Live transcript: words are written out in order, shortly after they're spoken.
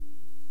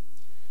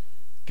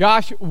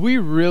Gosh, we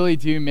really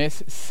do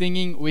miss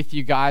singing with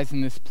you guys in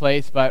this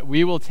place, but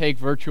we will take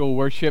virtual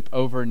worship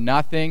over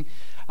nothing.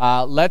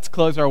 Let's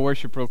close our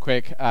worship real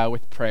quick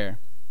with prayer.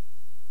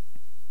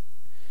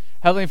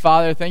 Heavenly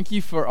Father, thank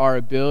you for our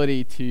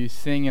ability to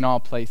sing in all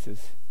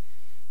places.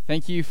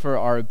 Thank you for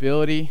our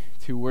ability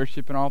to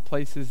worship in all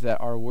places, that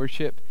our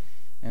worship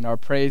and our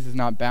praise is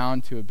not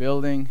bound to a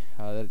building,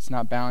 that it's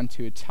not bound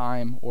to a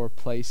time or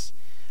place.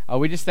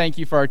 We just thank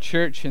you for our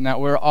church and that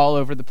we're all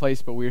over the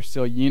place, but we are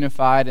still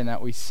unified and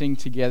that we sing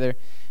together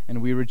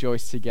and we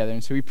rejoice together.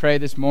 And so we pray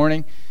this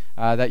morning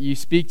that you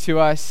speak to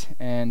us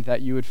and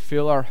that you would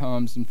fill our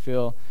homes and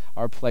fill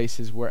our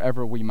places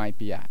wherever we might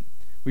be at.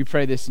 We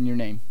pray this in your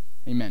name.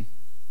 Amen.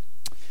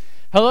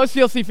 Hello,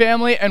 CLC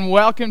family, and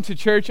welcome to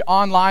Church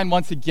Online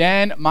once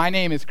again. My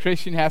name is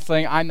Christian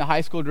Hessling. I'm the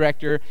high school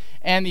director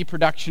and the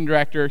production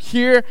director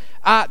here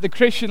at the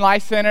Christian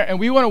Life Center,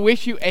 and we want to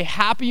wish you a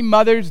happy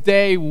Mother's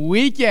Day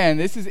weekend.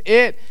 This is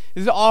it.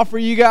 This is all for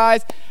you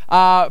guys.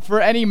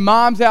 For any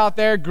moms out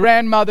there,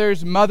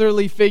 grandmothers,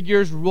 motherly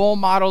figures, role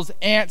models,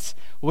 aunts,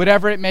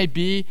 whatever it may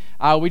be,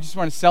 we just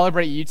want to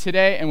celebrate you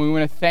today, and we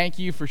want to thank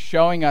you for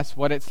showing us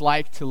what it's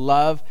like to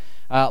love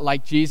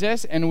like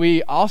Jesus. And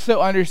we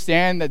also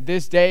understand that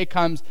this day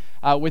comes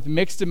with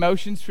mixed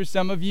emotions for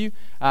some of you,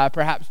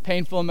 perhaps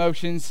painful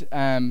emotions,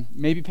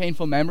 maybe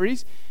painful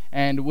memories.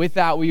 And with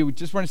that, we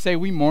just want to say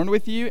we mourn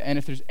with you. And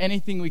if there's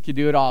anything we could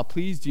do at all,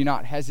 please do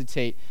not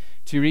hesitate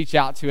to reach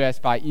out to us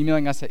by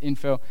emailing us at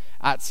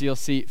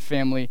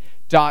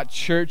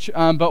info@clcfamily.church.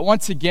 But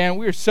once again,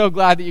 we are so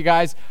glad that you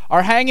guys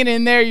are hanging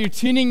in there. You're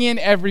tuning in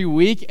every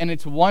week, and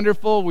it's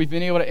wonderful. We've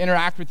been able to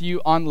interact with you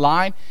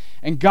online.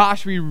 And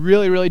gosh, we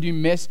really, really do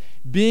miss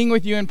being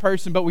with you in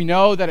person, but we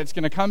know that it's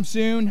going to come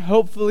soon,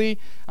 hopefully.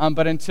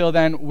 But until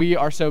then, we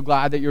are so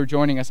glad that you're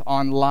joining us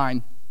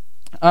online.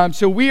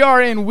 So we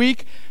are in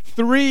week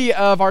 3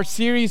 of our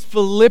series,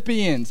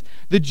 Philippians,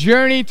 the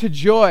journey to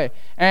joy.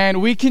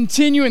 And we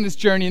continue in this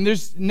journey, and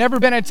there's never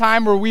been a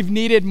time where we've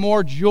needed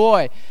more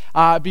joy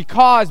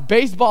because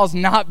baseball's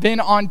not been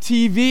on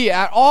TV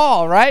at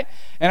all, right?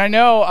 And I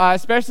know,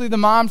 especially the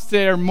moms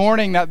today are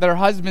mourning that their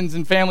husbands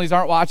and families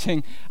aren't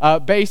watching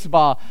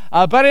baseball.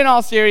 But in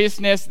all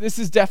seriousness, this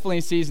is definitely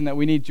a season that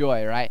we need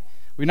joy, right?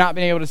 We've not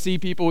been able to see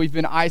people. We've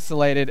been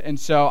isolated. And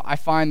so I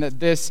find that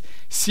this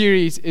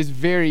series is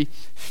very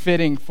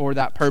fitting for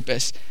that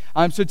purpose.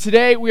 So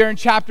today we are in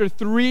chapter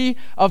 3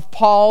 of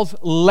Paul's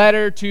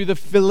letter to the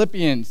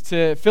Philippians,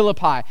 to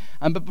Philippi.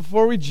 But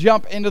before we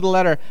jump into the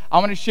letter, I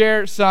want to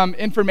share some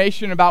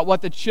information about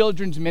what the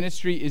children's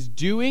ministry is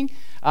doing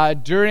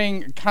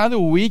during kind of the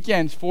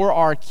weekends for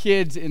our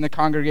kids in the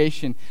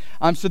congregation.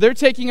 So they're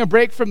taking a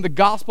break from the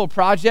Gospel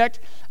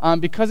Project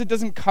because it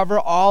doesn't cover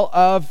all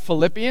of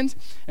Philippians.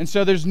 And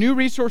so there's new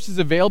resources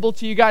available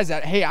to you guys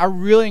that, hey, I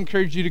really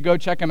encourage you to go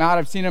check them out.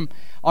 I've seen them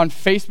on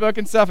Facebook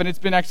and stuff, and it's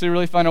been actually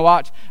really fun to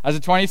watch as a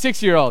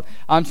 26-year-old.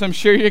 So I'm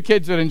sure your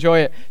kids would enjoy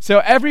it. So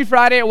every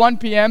Friday at 1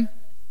 p.m.,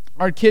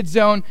 on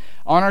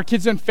our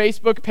Kids Zone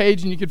Facebook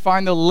page, and you can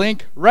find the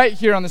link right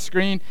here on the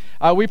screen.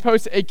 We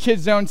post a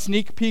Kids Zone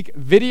sneak peek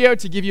video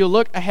to give you a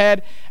look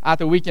ahead at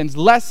the weekend's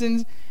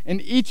lessons. In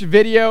each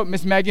video,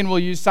 Miss Megan will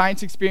use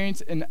science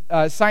experiments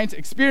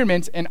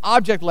and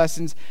object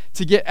lessons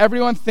to get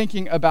everyone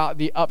thinking about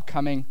the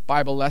upcoming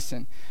Bible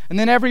lesson. And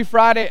then every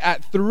Friday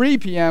at 3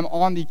 p.m.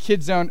 on the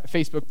Kids Zone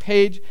Facebook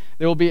page,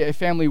 there will be a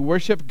family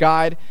worship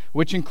guide,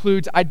 which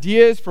includes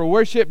ideas for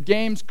worship,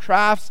 games,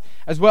 crafts,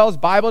 as well as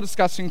Bible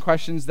discussion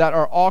questions that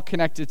are all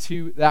connected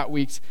to that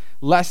week's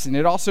lesson.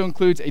 It also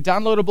includes a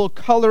downloadable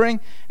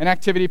coloring and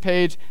activity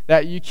page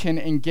that you can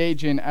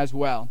engage in as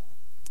well.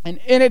 And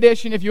in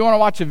addition, if you want to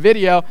watch a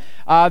video,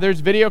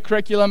 there's video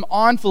curriculum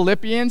on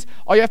Philippians.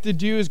 All you have to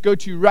do is go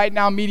to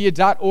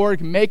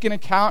rightnowmedia.org, make an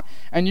account,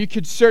 and you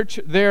could search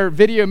their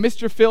video,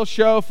 Mr. Phil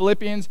Show,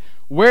 Philippians,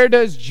 where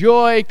does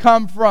joy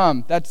come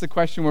from? That's the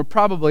question we're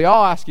probably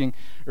all asking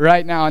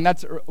right now. And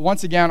that's,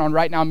 once again, on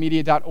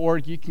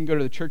rightnowmedia.org. You can go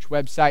to the church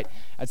website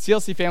at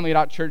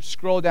clcfamily.church,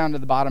 scroll down to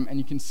the bottom, and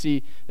you can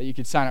see that you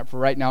can sign up for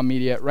Right Now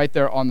Media right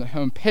there on the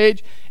home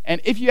page. And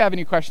if you have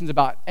any questions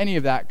about any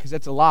of that, because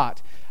that's a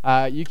lot,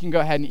 you can go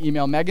ahead and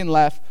email Megan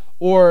Leff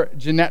or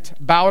Jeanette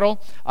Bowdle,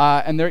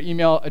 and their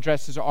email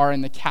addresses are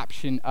in the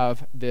caption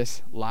of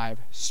this live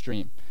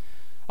stream.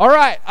 All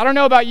right, I don't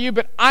know about you,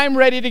 but I'm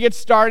ready to get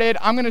started.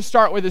 I'm going to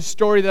start with a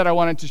story that I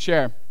wanted to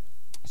share.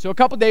 So a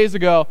couple days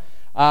ago,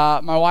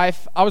 my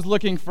wife, I was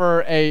looking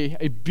for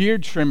a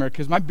beard trimmer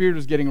because my beard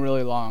was getting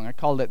really long. I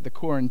called it the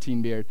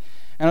quarantine beard.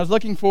 And I was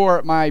looking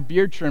for my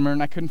beard trimmer,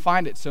 and I couldn't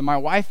find it. So my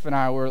wife and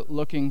I were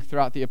looking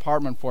throughout the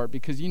apartment for it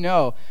because, you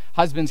know,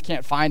 husbands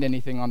can't find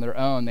anything on their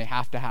own. They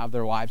have to have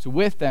their wives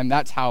with them.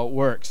 That's how it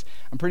works.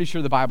 I'm pretty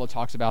sure the Bible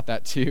talks about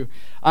that too.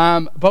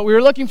 But we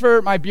were looking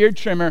for my beard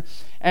trimmer,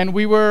 and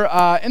we were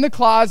in the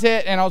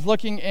closet, and I was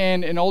looking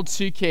in an old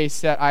suitcase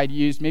that I'd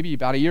used maybe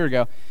about a year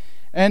ago.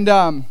 And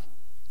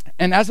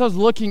as I was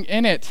looking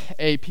in it,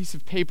 a piece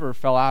of paper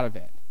fell out of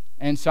it.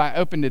 And so I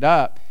opened it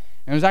up,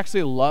 and it was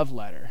actually a love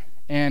letter.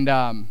 And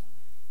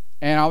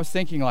I was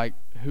thinking, like,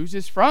 who's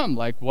this from?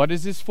 Like, what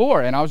is this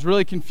for? And I was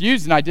really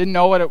confused, and I didn't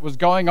know what was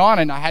going on,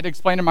 and I had to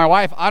explain to my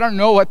wife, I don't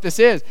know what this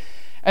is.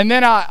 And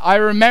then I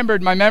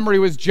remembered, my memory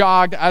was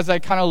jogged as I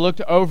kind of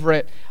looked over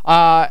it,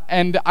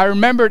 and I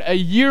remembered a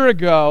year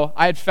ago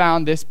I had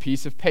found this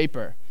piece of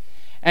paper.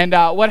 And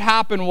what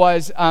happened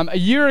was, a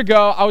year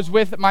ago, I was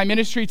with my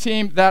ministry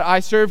team that I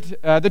served,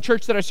 the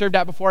church that I served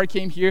at before I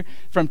came here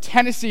from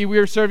Tennessee. We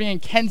were serving in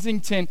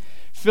Kensington,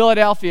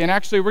 Philadelphia. And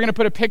actually, we're going to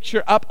put a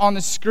picture up on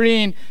the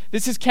screen.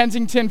 This is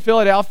Kensington,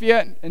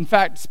 Philadelphia. In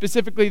fact,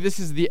 specifically, this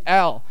is the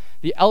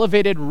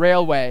elevated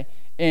railway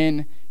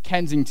in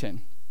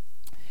Kensington.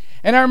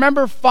 And I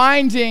remember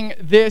finding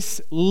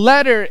this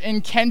letter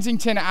in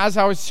Kensington as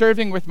I was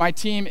serving with my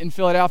team in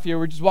Philadelphia.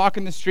 We're just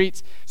walking the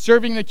streets,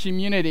 serving the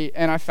community,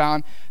 and I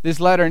found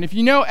this letter. And if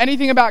you know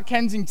anything about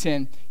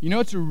Kensington, you know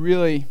it's a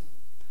really,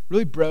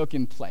 really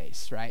broken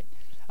place, right?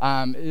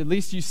 At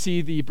least you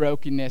see the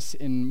brokenness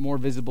in more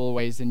visible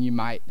ways than you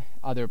might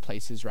other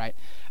places, right?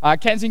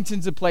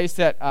 Kensington's a place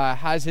that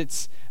has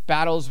its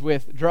battles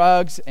with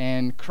drugs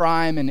and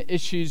crime and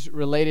issues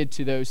related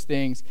to those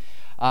things.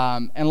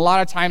 And a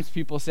lot of times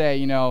people say,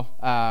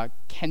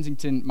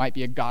 Kensington might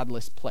be a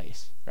godless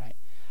place,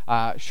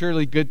 right?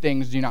 Surely good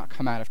things do not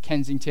come out of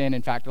Kensington.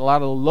 In fact, a lot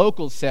of the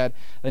locals said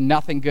that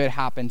nothing good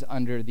happens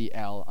under the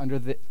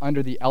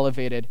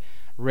elevated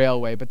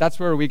railway. But that's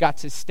where we got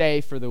to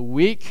stay for the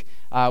week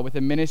with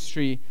a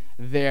ministry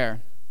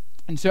there.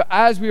 And so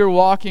as we were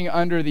walking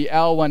under the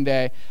L one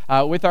day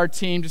with our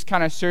team, just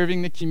kind of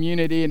serving the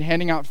community and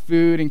handing out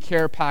food and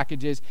care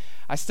packages,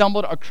 I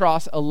stumbled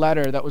across a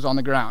letter that was on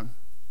the ground.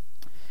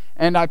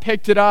 And I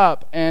picked it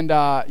up, and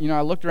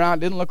I looked around.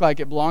 It didn't look like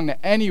it belonged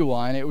to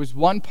anyone. It was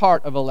one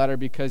part of a letter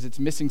because it's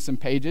missing some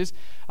pages.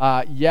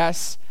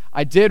 Yes,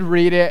 I did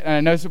read it, and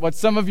I know what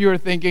some of you are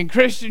thinking,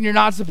 Christian, you're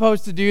not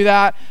supposed to do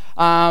that.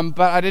 But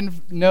I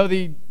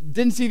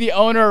didn't see the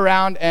owner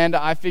around, and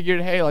I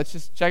figured, hey, let's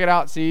just check it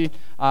out, see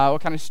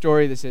what kind of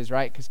story this is,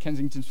 right? Because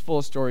Kensington's full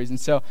of stories. And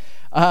so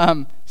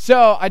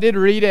I did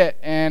read it,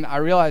 and I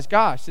realized,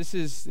 gosh, this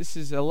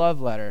is a love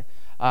letter.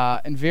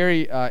 And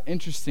very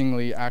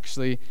interestingly,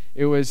 actually,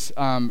 it was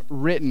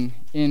written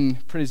in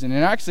prison.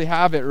 And I actually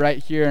have it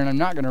right here, and I'm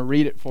not going to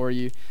read it for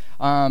you.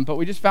 But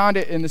we just found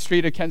it in the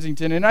street of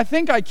Kensington. And I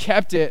think I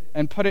kept it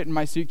and put it in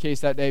my suitcase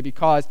that day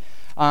because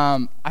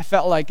I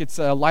felt like it's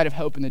a light of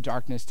hope in the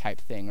darkness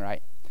type thing,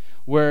 right?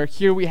 Where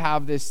here we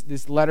have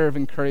this letter of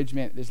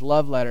encouragement, this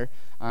love letter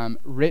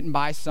written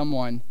by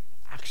someone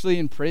actually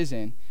in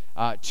prison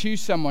to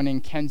someone in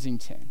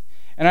Kensington.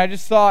 And I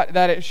just thought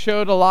that it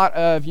showed a lot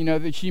of,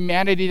 the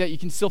humanity that you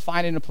can still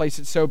find in a place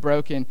that's so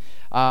broken.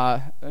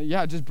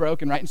 Just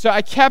broken, right? And so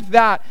I kept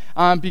that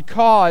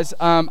because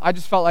I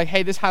just felt like,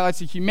 hey, this highlights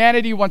the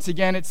humanity. Once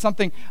again, it's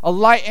something, a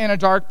light in a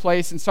dark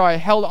place. And so I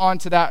held on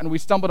to that, and we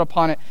stumbled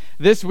upon it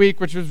this week,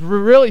 which was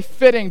really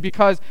fitting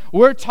because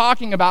we're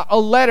talking about a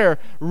letter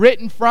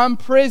written from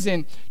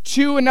prison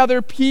to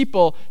another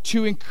people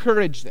to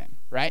encourage them,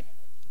 right?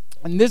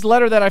 And this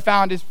letter that I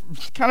found is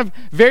kind of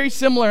very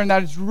similar in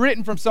that it's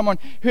written from someone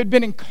who had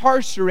been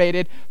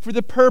incarcerated for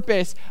the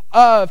purpose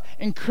of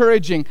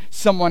encouraging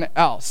someone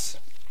else.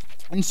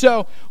 And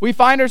so we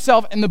find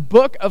ourselves in the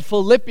book of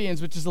Philippians,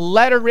 which is a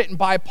letter written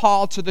by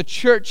Paul to the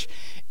church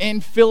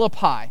in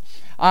Philippi.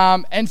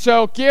 And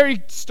so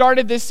Gary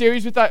started this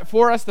series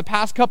for us the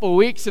past couple of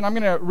weeks, and I'm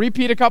going to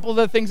repeat a couple of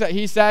the things that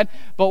he said.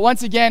 But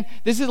once again,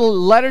 this is a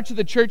letter to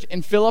the church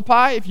in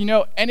Philippi. If you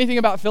know anything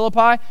about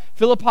Philippi,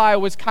 Philippi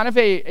was kind of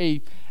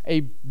a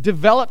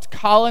developed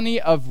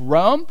colony of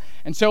Rome,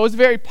 and so it was a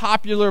very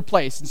popular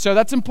place. And so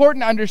that's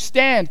important to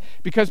understand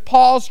because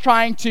Paul's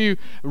trying to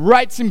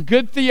write some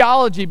good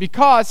theology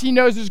because he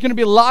knows there's going to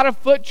be a lot of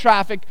foot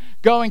traffic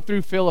going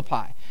through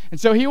Philippi. And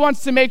so he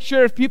wants to make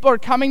sure if people are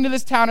coming to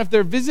this town, if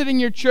they're visiting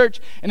your church,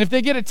 and if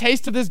they get a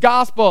taste of this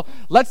gospel,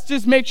 let's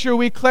just make sure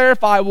we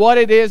clarify what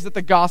it is that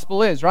the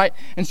gospel is, right?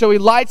 And so he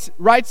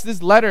writes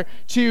this letter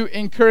to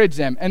encourage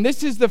them. And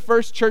this is the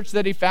first church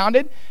that he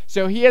founded.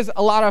 So he has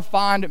a lot of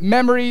fond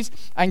memories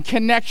and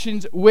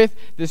connections with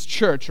this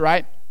church,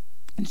 right?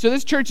 And so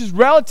this church is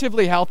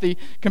relatively healthy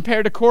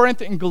compared to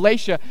Corinth and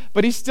Galatia,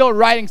 but he's still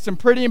writing some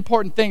pretty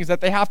important things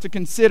that they have to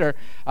consider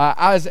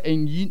as a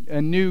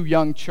new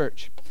young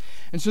church.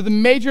 And so the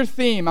major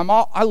theme,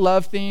 I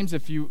love themes.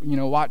 If you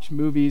watch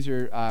movies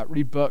or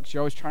read books, you're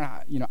always trying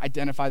to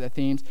identify the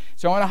themes.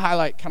 So I want to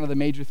highlight kind of the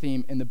major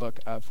theme in the book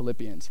of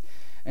Philippians.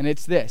 And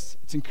it's this,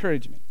 it's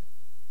encouragement.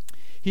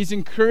 He's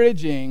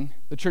encouraging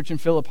the church in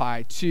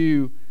Philippi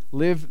to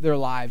live their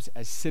lives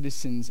as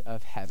citizens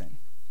of heaven.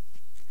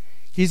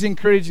 He's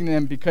encouraging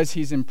them because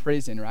he's in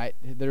prison, right?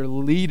 Their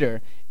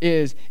leader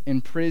is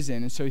in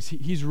prison. And so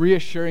he's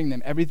reassuring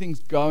them everything's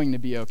going to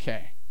be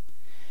okay.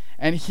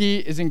 And he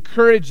is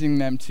encouraging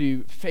them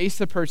to face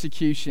the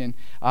persecution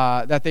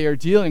that they are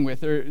dealing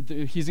with.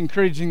 He's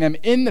encouraging them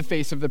in the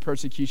face of the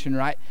persecution,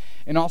 right?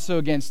 And also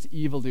against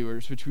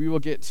evildoers, which we will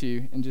get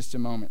to in just a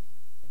moment.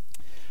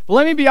 But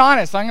let me be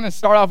honest, I'm going to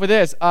start off with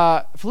this.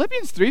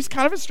 Philippians 3 is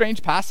kind of a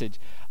strange passage.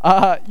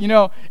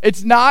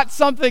 It's not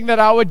something that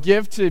I would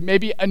give to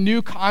maybe a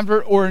new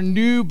convert or a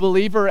new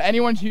believer or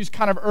anyone who's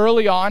kind of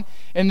early on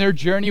in their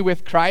journey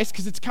with Christ,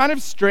 because it's kind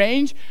of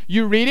strange.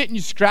 You read it and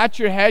you scratch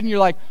your head and you're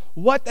like,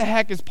 what the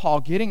heck is Paul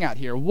getting at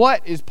here?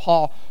 What is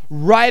Paul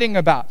writing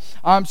about?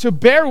 So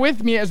bear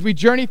with me as we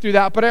journey through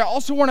that, but I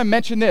also want to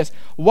mention this.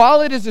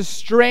 While it is a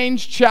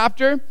strange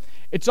chapter,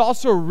 it's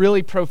also a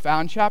really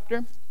profound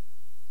chapter.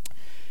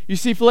 You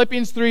see,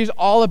 Philippians 3 is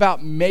all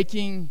about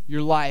making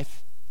your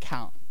life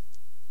count.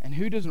 And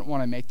who doesn't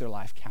want to make their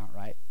life count,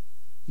 right?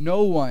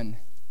 No one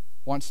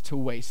wants to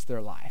waste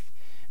their life.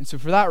 And so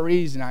for that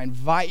reason, I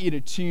invite you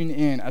to tune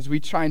in as we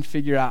try and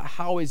figure out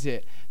how is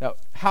it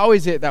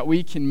that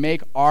we can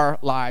make our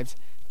lives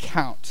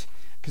count?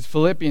 Because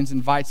Philippians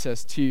invites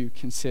us to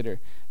consider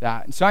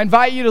that. And so I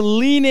invite you to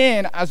lean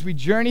in as we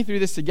journey through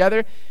this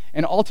together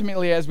and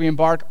ultimately as we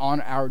embark on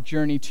our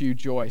journey to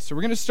joy. So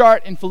we're going to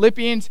start in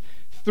Philippians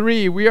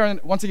 3. We are,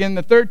 once again, in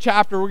the third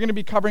chapter. We're going to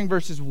be covering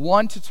verses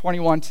 1 to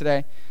 21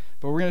 today.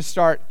 But we're going to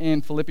start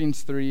in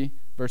Philippians 3,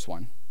 verse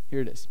 1.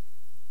 Here it is.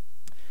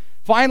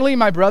 Finally,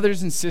 my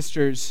brothers and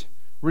sisters,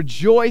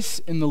 rejoice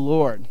in the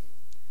Lord.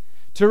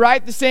 To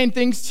write the same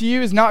things to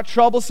you is not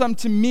troublesome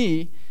to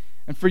me,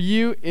 and for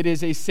you it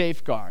is a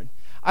safeguard.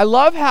 I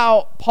love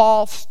how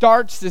Paul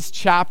starts this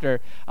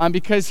chapter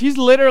because he's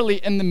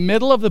literally in the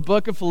middle of the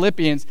book of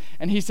Philippians,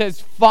 and he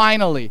says,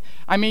 finally.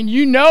 I mean,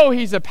 you know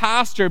he's a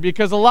pastor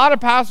because a lot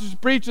of pastors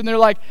preach and they're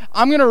like,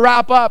 I'm going to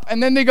wrap up,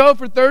 and then they go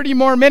for 30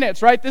 more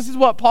minutes, right? This is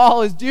what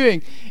Paul is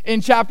doing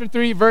in chapter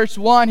 3, verse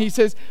 1. He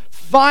says,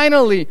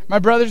 finally, my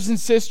brothers and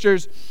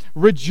sisters,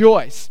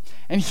 rejoice.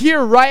 And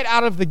here, right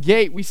out of the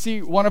gate, we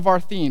see one of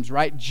our themes,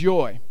 right?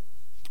 Joy.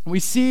 We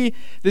see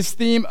this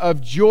theme of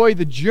joy,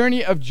 the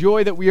journey of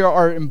joy that we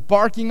are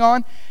embarking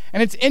on.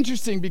 And it's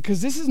interesting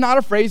because this is not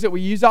a phrase that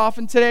we use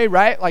often today,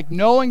 right? Like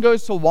no one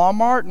goes to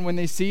Walmart and when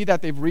they see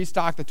that they've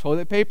restocked the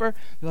toilet paper,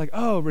 they're like,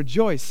 oh,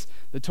 rejoice,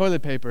 the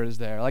toilet paper is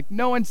there. Like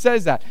no one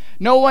says that.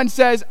 No one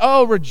says,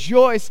 oh,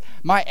 rejoice,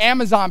 my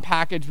Amazon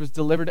package was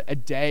delivered a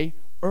day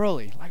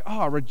early. Like,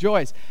 oh,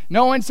 rejoice.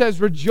 No one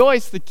says,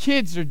 rejoice, the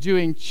kids are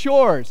doing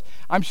chores.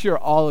 I'm sure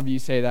all of you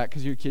say that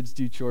because your kids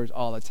do chores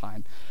all the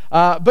time.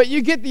 But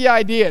you get the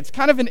idea. It's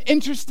kind of an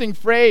interesting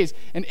phrase,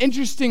 an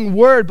interesting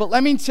word, but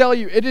let me tell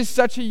you, it is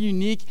such a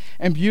unique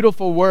and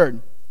beautiful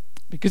word.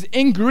 Because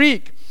in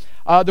Greek,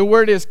 the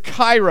word is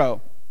kairo,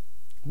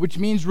 which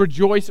means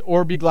rejoice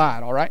or be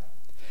glad, all right?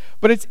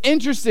 But it's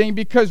interesting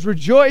because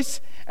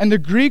rejoice and the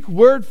Greek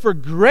word for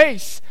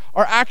grace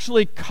are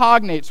actually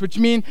cognates, which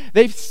mean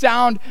they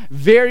sound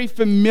very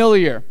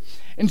familiar.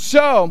 And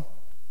so,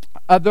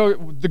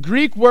 the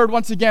Greek word,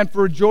 once again,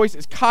 for rejoice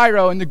is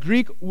kairo, and the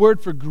Greek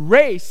word for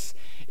grace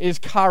is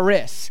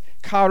charis.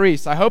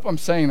 Charis. I hope I'm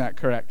saying that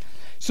correct.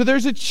 So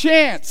there's a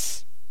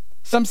chance,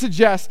 some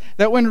suggest,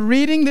 that when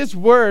reading this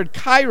word,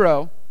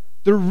 kairo,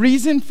 the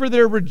reason for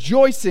their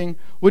rejoicing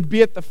would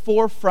be at the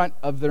forefront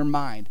of their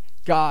mind.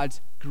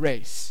 God's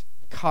grace.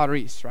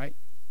 Charis, right?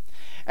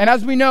 And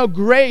as we know,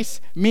 grace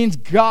means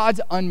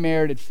God's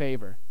unmerited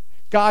favor.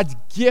 God's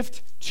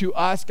gift to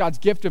us, God's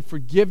gift of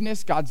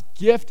forgiveness, God's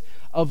gift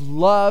of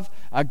love,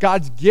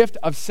 God's gift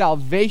of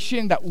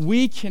salvation that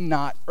we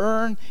cannot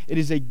earn. It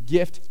is a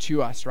gift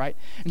to us, right?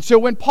 And so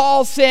when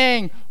Paul's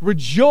saying,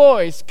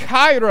 rejoice,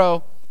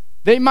 kairo,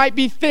 they might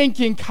be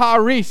thinking,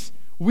 charis,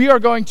 we are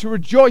going to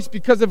rejoice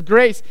because of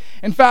grace.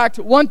 In fact,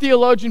 one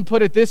theologian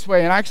put it this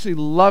way, and I actually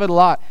love it a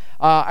lot.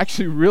 I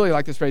actually really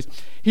like this phrase.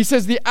 He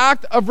says, the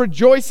act of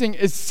rejoicing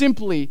is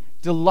simply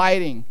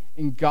delighting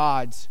in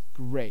God's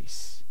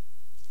grace.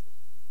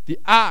 The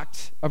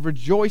act of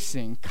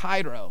rejoicing,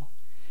 kairo,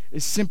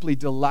 is simply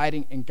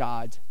delighting in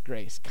God's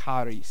grace,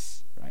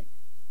 charis, right?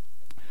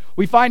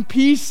 We find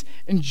peace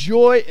and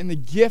joy in the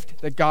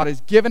gift that God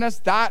has given us.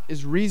 That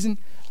is reason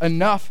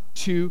enough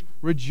to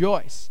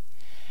rejoice.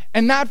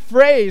 And that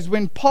phrase,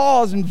 when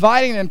Paul is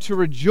inviting them to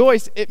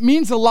rejoice, it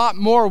means a lot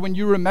more when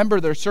you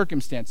remember their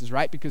circumstances,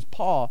 right? Because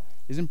Paul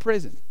is in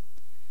prison.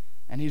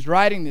 And he's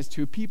writing this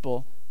to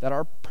people that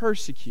are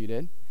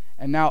persecuted.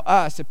 And now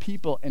us, a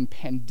people in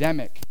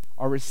pandemic,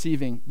 are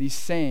receiving the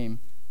same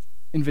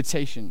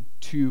invitation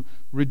to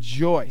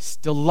rejoice.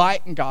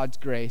 Delight in God's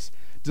grace.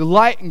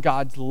 Delight in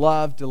God's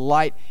love.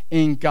 Delight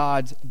in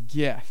God's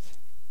gift.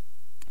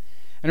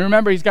 And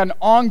remember, he's got an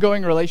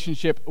ongoing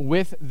relationship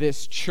with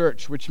this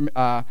church, which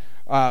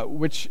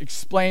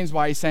explains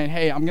why he's saying,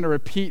 hey, I'm going to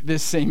repeat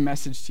this same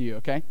message to you,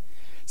 okay?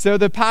 So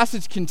the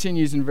passage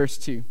continues in verse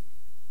 2.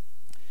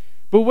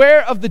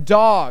 Beware of the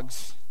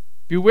dogs,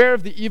 beware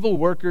of the evil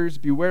workers,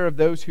 beware of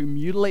those who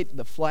mutilate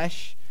the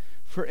flesh,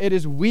 for it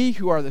is we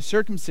who are the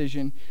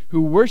circumcision,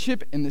 who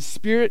worship in the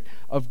Spirit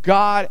of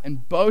God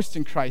and boast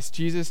in Christ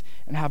Jesus,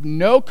 and have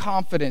no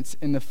confidence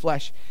in the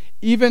flesh,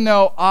 even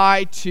though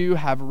I too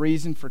have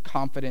reason for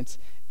confidence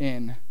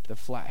in the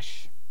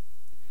flesh.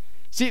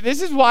 See,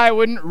 this is why I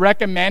wouldn't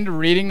recommend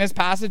reading this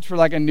passage for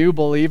like a new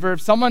believer.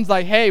 If someone's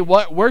like, hey,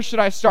 where should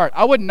I start?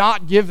 I would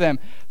not give them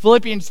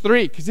Philippians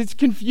 3 because it's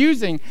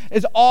confusing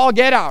as all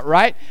get out,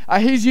 right?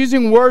 He's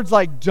using words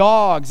like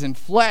dogs and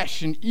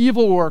flesh and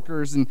evil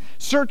workers and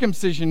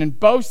circumcision and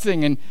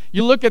boasting. And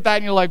you look at that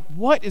and you're like,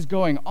 what is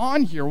going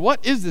on here?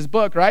 What is this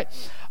book, right?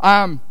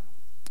 But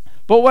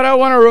what I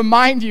want to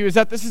remind you is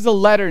that this is a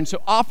letter. And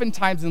so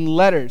oftentimes in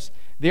letters,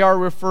 they are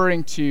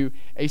referring to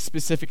a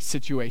specific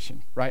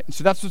situation, right? And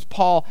so that's what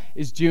Paul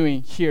is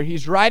doing here.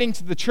 He's writing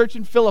to the church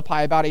in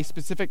Philippi about a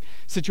specific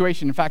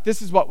situation. In fact,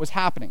 this is what was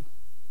happening.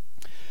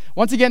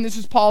 Once again, this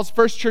is Paul's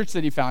first church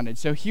that he founded.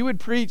 So he would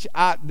preach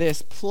at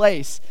this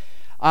place.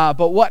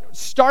 But what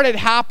started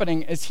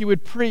happening is he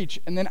would preach,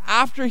 and then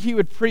after he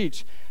would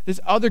preach,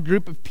 this other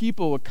group of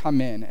people would come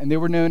in, and they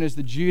were known as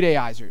the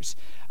Judaizers.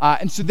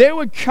 And so they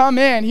would come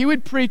in. He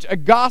would preach a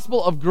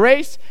gospel of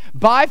grace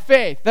by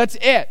faith. That's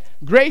it.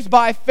 Grace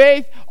by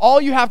faith.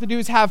 All you have to do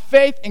is have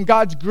faith, and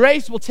God's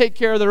grace will take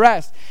care of the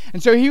rest.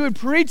 And so he would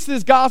preach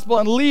this gospel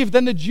and leave.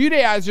 Then the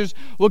Judaizers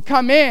would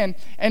come in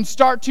and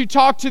start to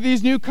talk to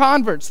these new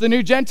converts, the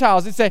new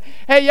Gentiles. They'd say,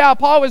 hey, yeah,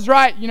 Paul was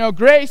right,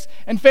 grace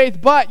and faith,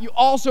 but you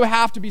also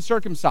have to be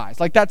circumcised.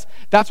 Like that's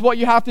what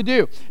you have to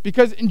do.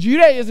 Because in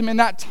Judaism in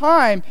that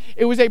time,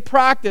 it was a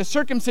practice.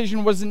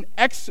 Circumcision was an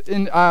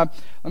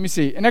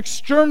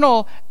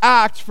external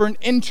act for an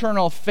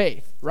internal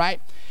faith,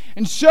 right?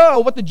 And so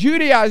what the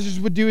Judaizers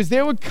would do is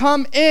they would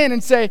come in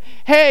and say,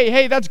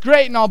 hey, that's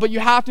great and all, but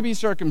you have to be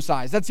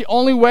circumcised. That's the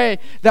only way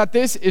that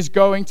this is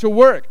going to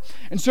work.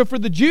 And so for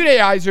the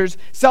Judaizers,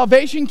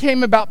 salvation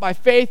came about by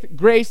faith,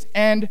 grace,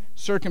 and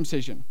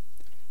circumcision.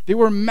 They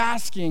were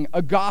masking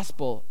a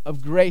gospel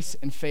of grace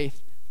and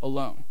faith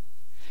alone.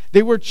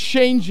 They were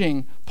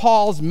changing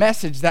Paul's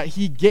message that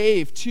he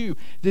gave to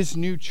this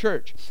new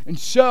church. And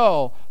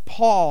so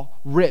Paul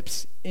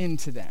rips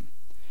into them.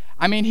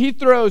 I mean, he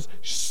throws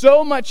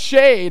so much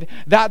shade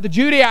that the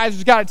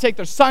Judaizers got to take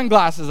their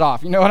sunglasses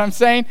off. You know what I'm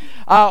saying?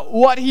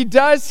 What he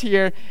does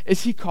here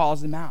is he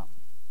calls them out.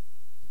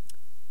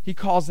 He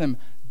calls them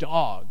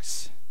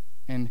dogs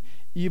and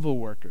evil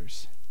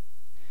workers.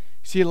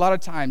 See, a lot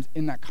of times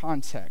in that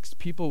context,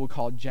 people would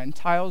call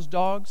Gentiles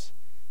dogs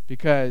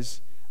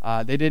because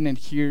they didn't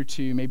adhere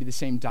to maybe the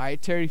same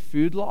dietary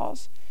food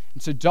laws.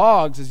 And so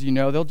dogs, as you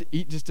know, they'll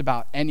eat just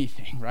about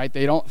anything, right?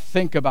 They don't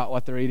think about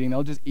what they're eating.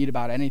 They'll just eat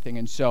about anything.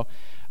 And so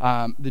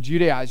the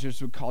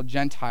Judaizers would call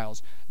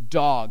Gentiles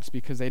dogs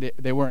because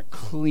they weren't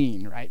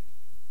clean, right?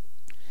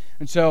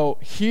 And so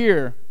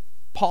here,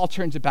 Paul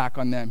turns it back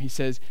on them. He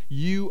says,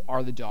 you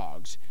are the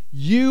dogs.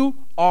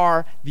 You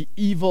are the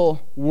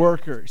evil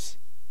workers.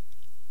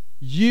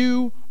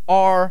 You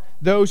are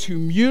those who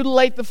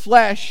mutilate the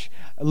flesh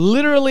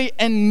literally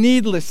and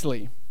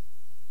needlessly.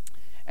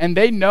 And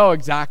they know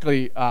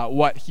exactly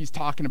what he's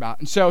talking about.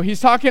 And so he's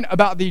talking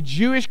about the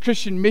Jewish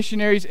Christian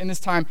missionaries in this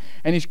time,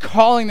 and he's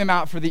calling them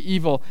out for the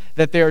evil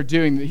that they are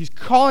doing. He's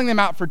calling them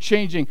out for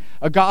changing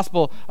a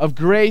gospel of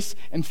grace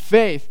and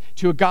faith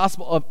to a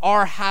gospel of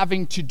our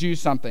having to do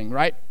something,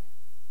 right?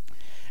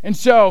 And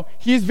so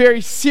he's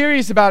very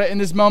serious about it in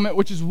this moment,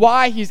 which is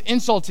why he's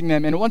insulting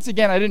them. And once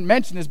again, I didn't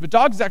mention this, but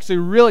dogs is actually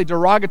a really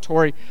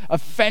derogatory,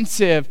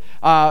 offensive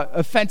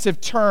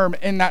term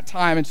in that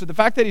time. And so the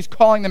fact that he's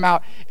calling them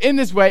out in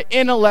this way,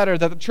 in a letter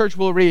that the church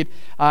will read,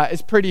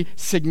 is pretty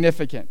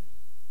significant.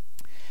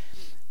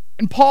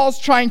 And Paul's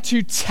trying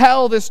to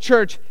tell this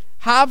church,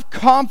 have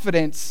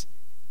confidence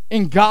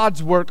in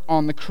God's work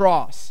on the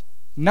cross,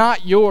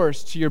 not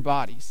yours to your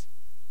bodies.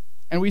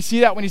 And we see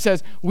that when he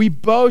says, we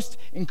boast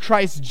in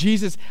Christ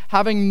Jesus,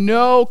 having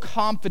no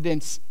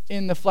confidence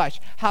in the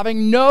flesh,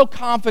 having no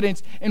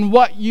confidence in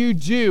what you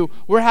do.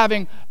 We're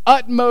having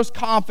utmost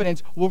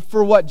confidence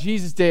for what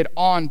Jesus did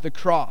on the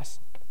cross.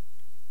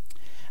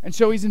 And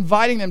so he's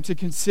inviting them to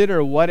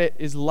consider what it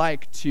is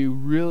like to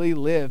really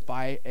live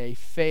by a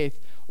faith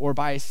or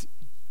by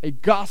a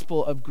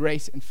gospel of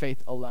grace and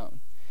faith alone.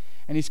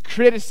 And he's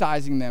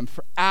criticizing them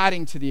for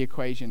adding to the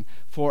equation,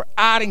 for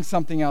adding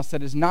something else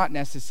that is not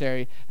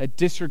necessary, that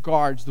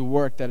disregards the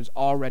work that has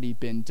already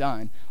been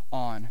done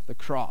on the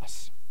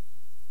cross.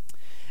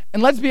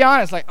 And let's be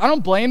honest, I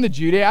don't blame the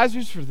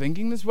Judaizers for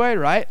thinking this way,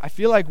 right? I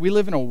feel like we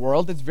live in a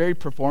world that's very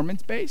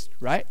performance-based,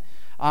 right?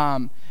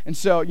 And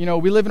so,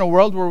 we live in a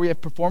world where we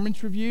have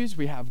performance reviews,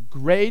 we have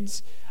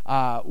grades,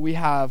 we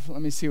have,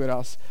 let me see what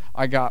else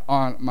I got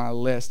on my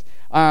list.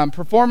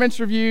 Performance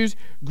reviews,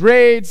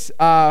 grades,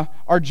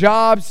 our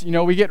jobs,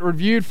 we get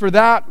reviewed for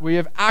that. We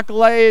have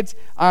accolades.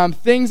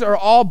 Things are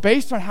all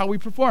based on how we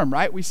perform,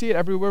 right? We see it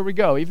everywhere we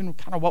go. Even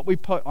kind of what we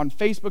put on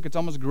Facebook, it's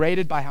almost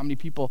graded by how many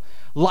people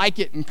like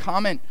it and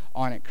comment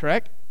on it,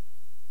 correct?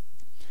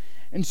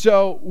 And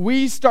so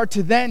we start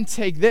to then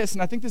take this,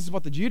 and I think this is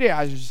what the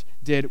Judaizers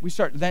did. We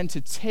start then to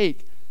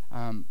take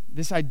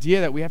this idea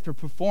that we have to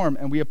perform,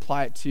 and we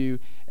apply it to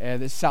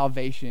this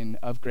salvation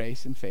of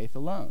grace and faith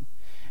alone.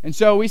 And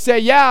so we say,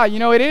 yeah,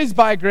 it is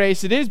by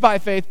grace, it is by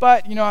faith,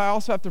 but, I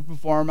also have to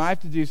perform. I have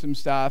to do some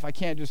stuff. I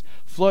can't just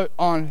float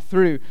on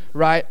through,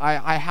 right?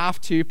 I have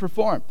to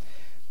perform.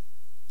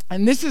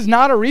 And this is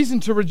not a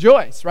reason to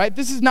rejoice, right?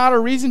 This is not a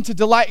reason to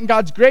delight in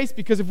God's grace,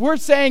 because if we're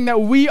saying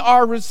that we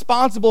are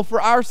responsible for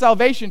our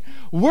salvation,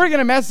 we're going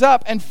to mess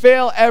up and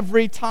fail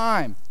every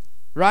time,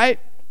 right?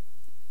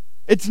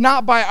 It's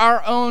not by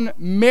our own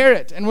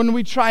merit. And when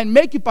we try and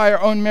make it by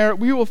our own merit,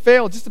 we will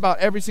fail just about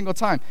every single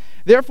time.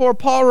 Therefore,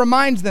 Paul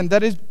reminds them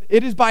that it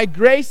is by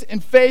grace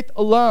and faith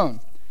alone.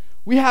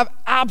 We have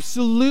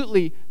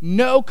absolutely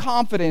no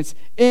confidence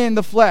in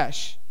the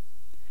flesh.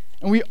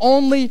 And we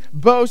only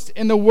boast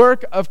in the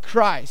work of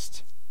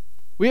Christ.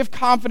 We have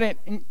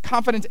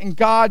confidence in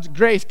God's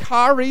grace,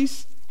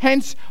 charis,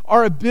 hence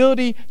our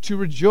ability to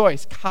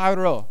rejoice,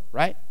 chairo,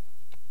 right?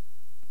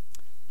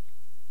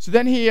 So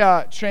then he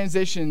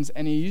transitions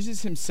and he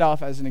uses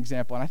himself as an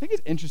example. And I think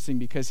it's interesting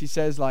because he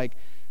says, like,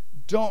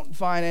 don't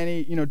find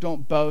any,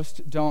 don't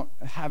boast, don't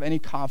have any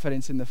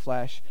confidence in the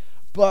flesh,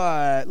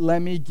 but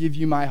let me give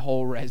you my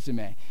whole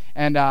resume.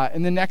 And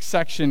in the next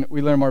section,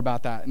 we learn more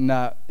about that. In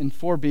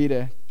 4b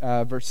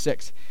to verse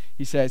 6,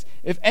 he says,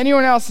 if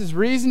anyone else has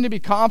reason to be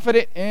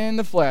confident in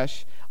the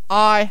flesh,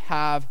 I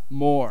have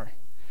more.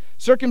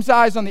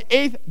 Circumcised on the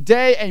 8th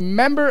day, a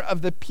member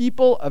of the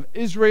people of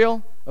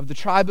Israel, of the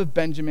tribe of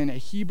Benjamin, a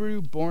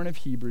Hebrew born of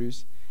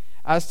Hebrews,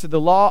 as to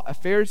the law, a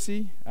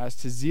Pharisee, as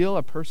to zeal,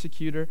 a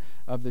persecutor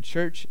of the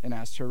church, and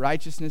as to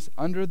righteousness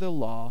under the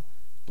law,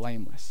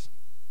 blameless.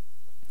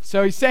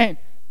 So he's saying,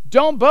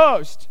 don't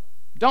boast,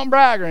 don't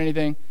brag or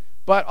anything,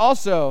 but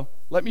also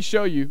let me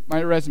show you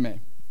my resume.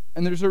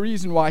 And there's a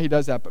reason why he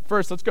does that. But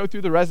first, let's go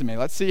through the resume.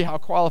 Let's see how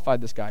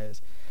qualified this guy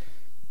is.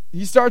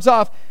 He starts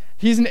off,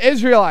 he's an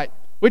Israelite,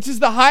 which is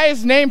the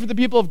highest name for the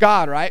people of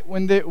God, right?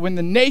 When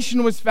the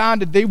nation was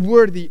founded, they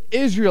were the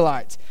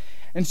Israelites.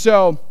 And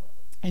so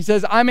he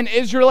says, I'm an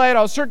Israelite.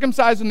 I was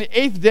circumcised on the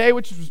 8th day,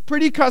 which was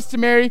pretty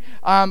customary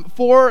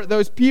for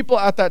those people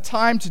at that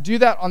time to do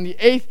that on the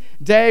 8th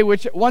day,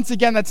 which, once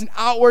again, that's an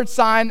outward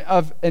sign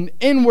of an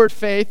inward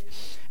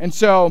faith. And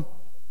so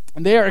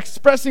they are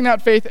expressing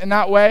that faith in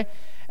that way.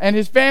 And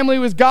his family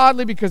was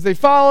godly because they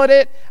followed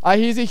it.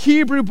 He's a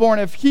Hebrew born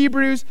of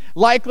Hebrews.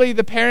 Likely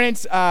the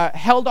parents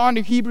held on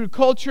to Hebrew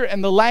culture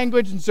and the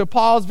language, and so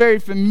Paul's very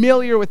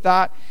familiar with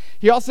that.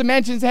 He also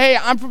mentions, hey,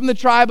 I'm from the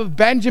tribe of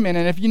Benjamin.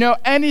 And if you know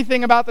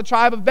anything about the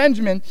tribe of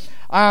Benjamin,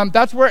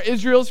 that's where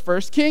Israel's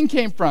first king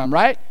came from,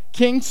 right?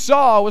 King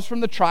Saul was from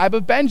the tribe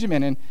of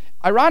Benjamin. And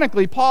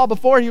ironically, Paul,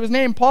 before he was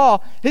named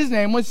Paul, his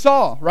name was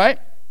Saul, right?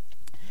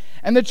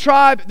 And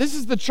this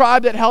is the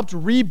tribe that helped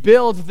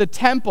rebuild the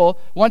temple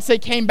once they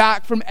came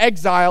back from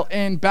exile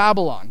in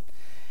Babylon.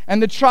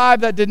 And the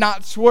tribe that did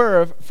not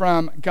swerve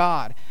from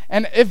God.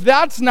 And if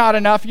that's not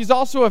enough, he's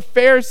also a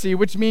Pharisee,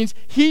 which means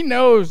he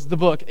knows the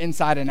book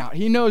inside and out.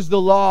 He knows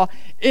the law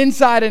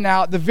inside and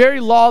out, the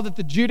very law that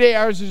the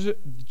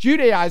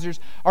Judaizers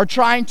are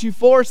trying to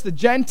force the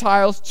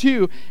Gentiles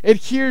to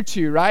adhere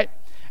to, right?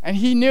 And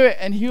he knew it,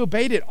 and he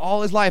obeyed it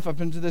all his life up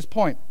until this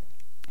point.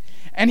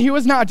 And he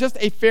was not just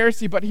a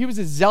Pharisee, but he was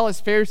a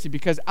zealous Pharisee,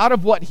 because out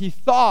of what he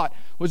thought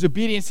was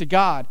obedience to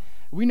God,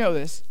 we know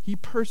this, he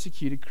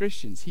persecuted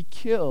Christians. He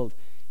killed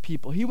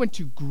people. He went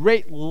to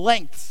great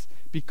lengths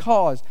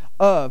because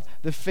of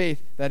the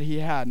faith that he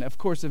had. And of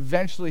course,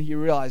 eventually he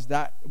realized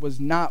that was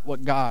not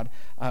what God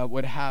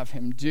would have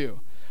him do.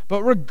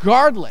 But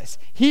regardless,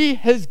 he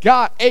has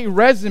got a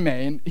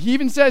resume. And he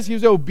even says he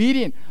was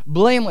obedient,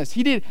 blameless.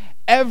 He did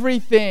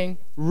everything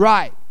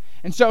right.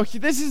 And so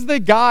this is the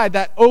guy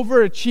that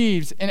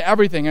overachieves in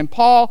everything. And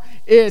Paul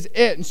is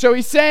it. And so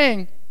he's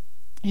saying,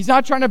 he's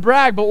not trying to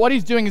brag, but what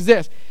he's doing is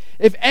this.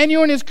 If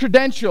anyone is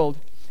credentialed,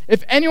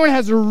 if anyone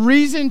has a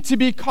reason to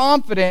be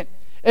confident,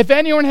 if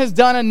anyone has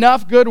done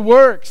enough good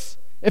works,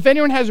 if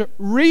anyone has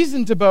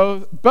reason to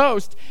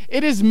boast,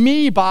 it is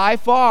me by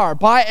far,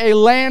 by a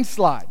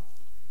landslide.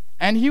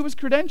 And he was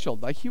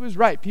credentialed, like he was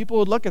right. People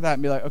would look at that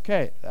and be like,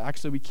 okay,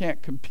 actually we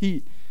can't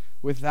compete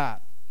with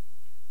that.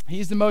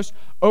 He's the most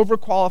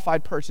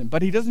overqualified person,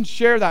 but he doesn't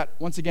share that,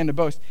 once again, to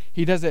boast.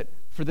 He does it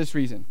for this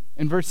reason.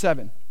 In verse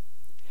 7,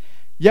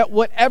 yet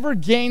whatever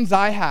gains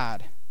I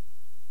had,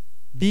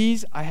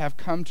 these I have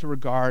come to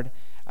regard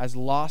as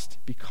lost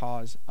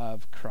because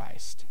of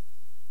Christ.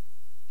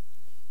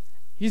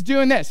 He's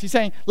doing this. He's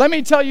saying, let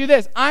me tell you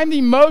this. I'm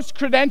the most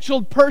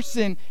credentialed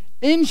person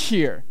in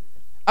here.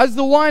 As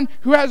the one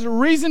who has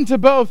reason to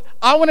boast,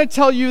 I want to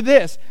tell you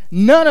this.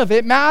 None of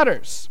it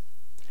matters.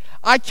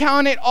 I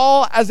count it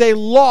all as a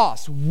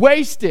loss,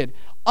 wasted,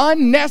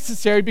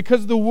 unnecessary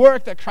because of the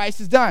work that Christ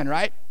has done,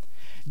 right?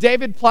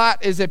 David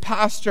Platt is a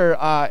pastor,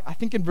 I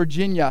think in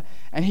Virginia,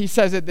 and he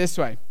says it this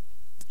way.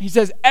 He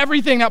says,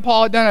 everything that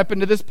Paul had done up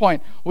until this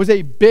point was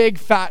a big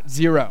fat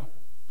zero.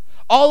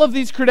 All of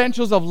these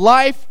credentials of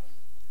life,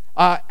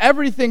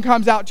 everything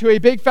comes out to a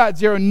big fat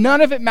zero. None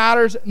of it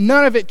matters.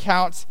 None of it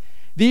counts.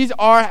 These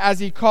are, as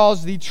he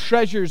calls, the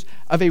treasures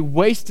of a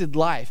wasted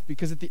life,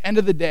 because at the end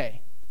of the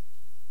day,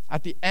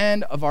 at the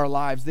end of our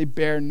lives, they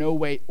bear no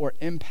weight or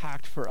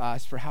impact for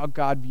us, for how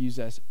God views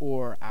us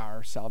or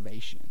our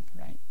salvation,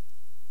 right?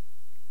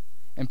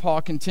 And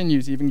Paul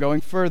continues, even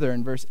going further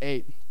in verse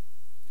 8.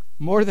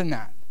 More than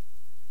that,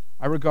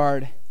 I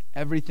regard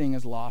Everything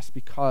is lost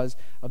because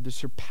of the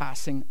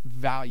surpassing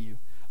value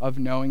of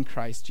knowing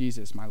Christ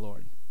Jesus, my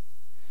Lord.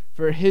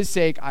 For his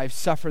sake, I've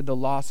suffered the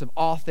loss of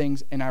all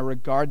things, and I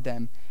regard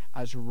them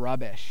as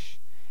rubbish,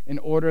 in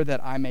order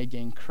that I may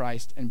gain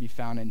Christ and be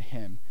found in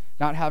him,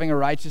 not having a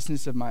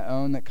righteousness of my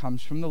own that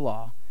comes from the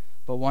law,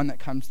 but one that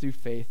comes through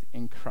faith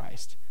in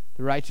Christ,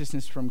 the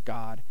righteousness from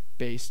God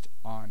based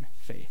on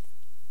faith.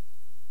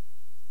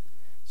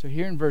 So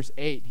here in verse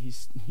 8,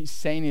 he's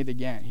saying it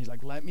again. He's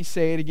like, let me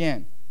say it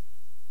again.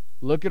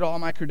 Look at all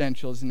my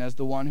credentials, and as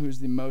the one who is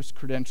the most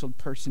credentialed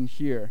person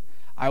here,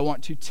 I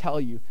want to tell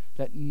you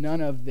that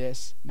none of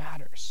this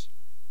matters.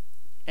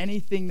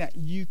 Anything that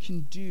you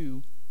can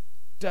do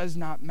does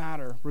not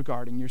matter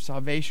regarding your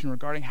salvation,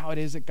 regarding how it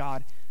is that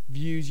God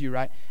views you,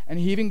 right? And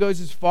he even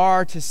goes as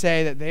far to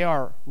say that they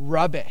are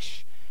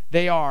rubbish.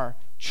 They are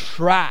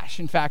trash.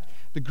 In fact,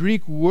 the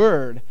Greek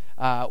word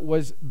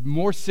was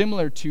more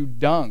similar to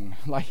dung.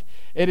 Like,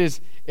 it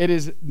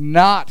is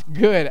not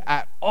good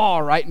at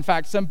all, right? In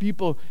fact, some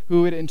people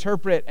who would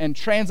interpret and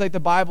translate the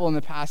Bible in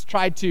the past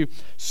tried to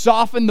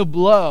soften the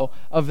blow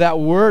of that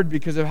word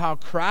because of how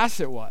crass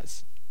it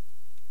was.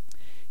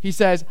 He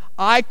says,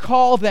 I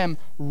call them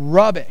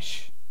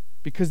rubbish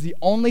because the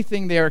only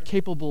thing they are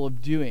capable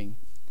of doing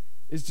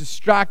is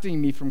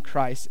distracting me from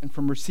Christ and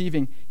from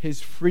receiving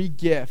his free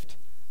gift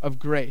of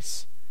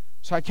grace.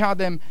 So I count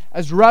them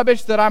as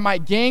rubbish that I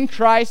might gain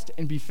Christ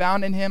and be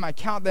found in him. I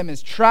count them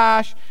as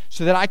trash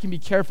so that I can be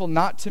careful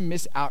not to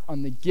miss out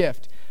on the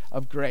gift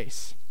of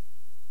grace.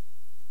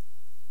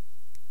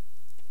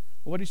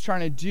 What he's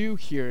trying to do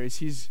here is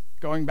he's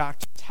going back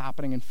to what's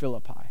happening in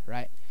Philippi,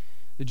 right?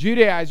 The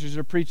Judaizers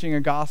are preaching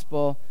a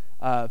gospel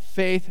of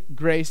faith,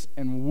 grace,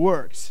 and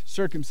works,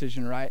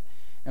 circumcision, right?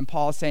 And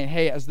Paul is saying,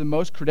 hey, as the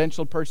most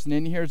credentialed person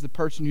in here, as the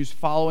person who's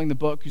following the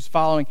book, who's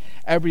following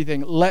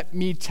everything, let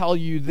me tell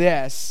you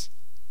this.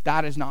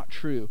 That is not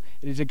true.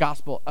 It is a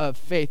gospel of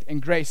faith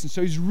and grace. And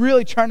so he's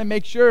really trying to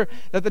make sure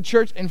that the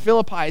church in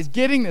Philippi is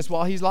getting this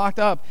while he's locked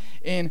up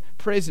in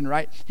prison,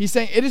 right? He's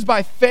saying it is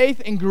by faith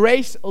and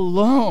grace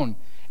alone.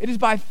 It is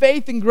by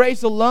faith and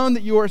grace alone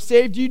that you are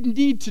saved. You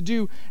need to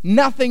do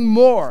nothing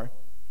more.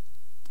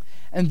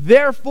 And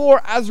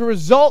therefore, as a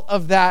result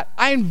of that,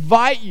 I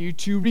invite you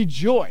to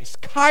rejoice.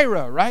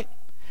 Kaira, right?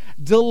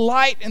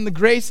 Delight in the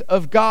grace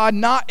of God,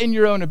 not in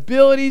your own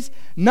abilities,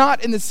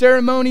 not in the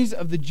ceremonies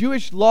of the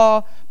Jewish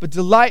law, but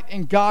delight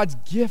in God's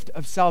gift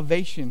of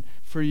salvation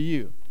for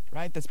you,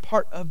 right? That's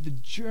part of the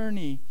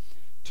journey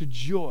to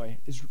joy,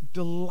 is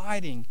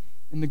delighting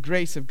in the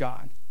grace of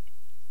God.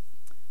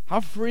 How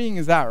freeing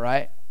is that,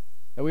 right?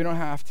 That we don't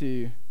have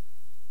to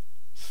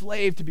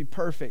slave to be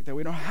perfect, that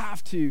we don't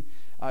have to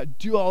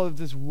do all of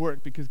this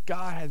work because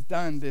God has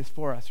done this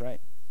for us, right?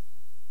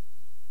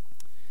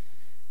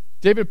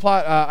 David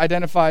Platt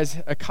identifies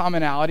a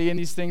commonality in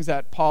these things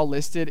that Paul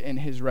listed in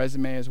his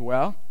resume as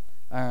well.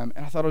 And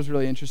I thought it was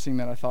really interesting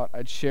that I thought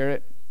I'd share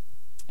it.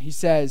 He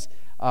says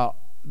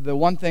the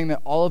one thing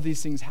that all of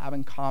these things have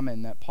in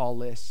common that Paul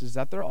lists is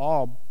that they're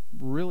all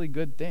really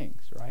good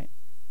things, right?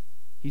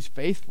 He's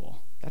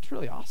faithful. That's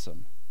really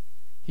awesome.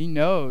 He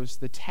knows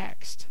the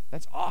text.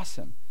 That's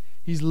awesome.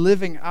 He's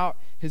living out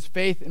his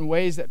faith in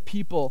ways that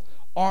people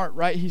aren't,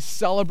 right? He's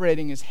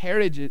celebrating his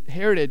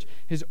heritage,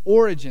 his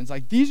origins.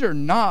 Like, these are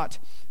not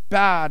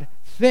bad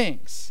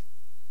things,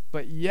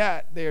 but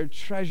yet they are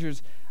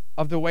treasures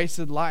of the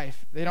wasted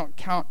life. They don't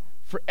count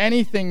for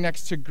anything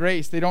next to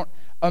grace. They don't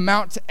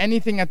amount to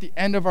anything at the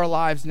end of our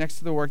lives next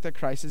to the work that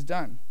Christ has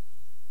done.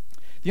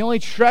 The only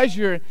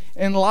treasure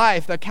in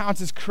life that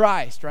counts is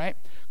Christ, right?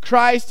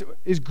 Christ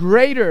is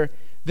greater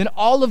than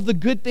all of the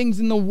good things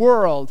in the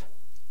world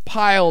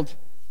piled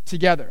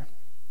together.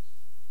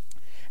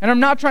 And I'm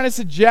not trying to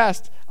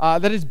suggest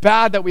that it's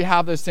bad that we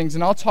have those things,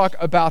 and I'll talk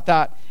about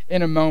that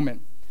in a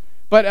moment.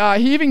 But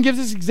he even gives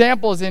us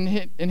examples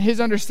in his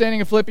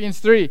understanding of Philippians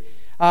 3.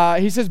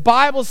 He says,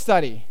 Bible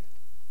study,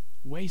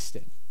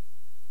 wasted.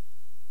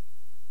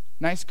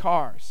 Nice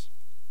cars,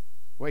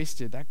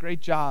 wasted. That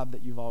great job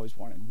that you've always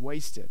wanted,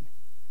 wasted.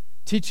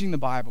 Teaching the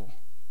Bible,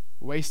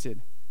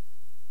 wasted.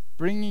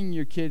 Bringing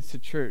your kids to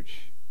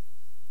church,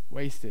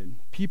 wasted.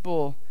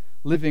 People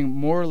living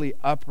morally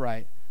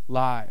upright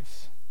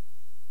lives,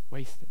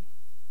 wasted.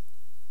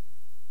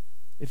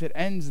 If it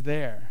ends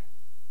there,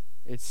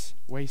 it's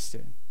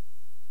wasted.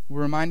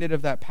 We're reminded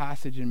of that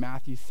passage in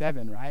Matthew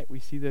 7, right? We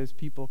see those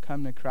people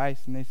come to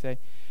Christ and they say,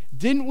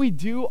 didn't we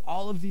do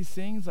all of these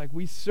things? Like,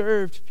 we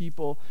served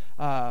people,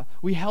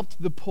 we helped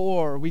the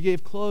poor, we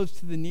gave clothes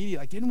to the needy.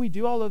 Like, didn't we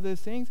do all of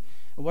those things?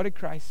 And what did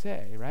Christ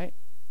say, right?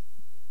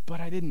 But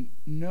I didn't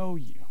know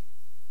you.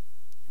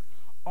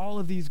 All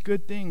of these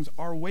good things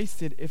are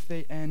wasted if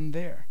they end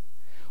there.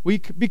 We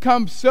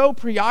become so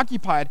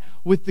preoccupied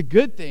with the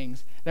good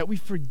things that we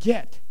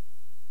forget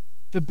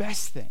the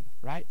best thing,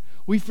 right?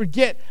 We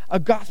forget a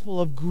gospel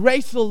of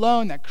grace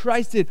alone, that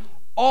Christ did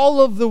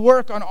all of the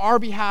work on our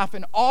behalf,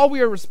 and all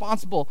we are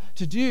responsible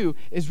to do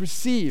is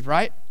receive,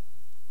 right?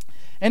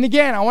 And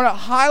again, I want to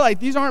highlight,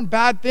 these aren't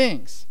bad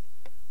things.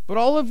 But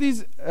all of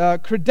these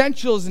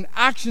credentials and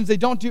actions, they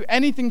don't do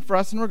anything for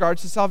us in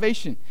regards to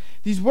salvation.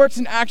 These works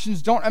and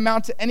actions don't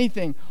amount to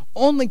anything.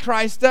 Only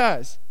Christ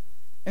does.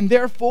 And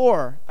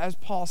therefore, as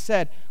Paul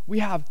said, we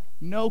have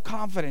no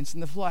confidence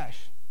in the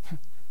flesh.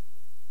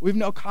 We have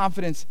no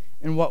confidence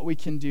in what we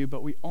can do,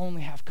 but we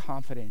only have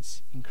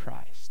confidence in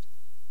Christ.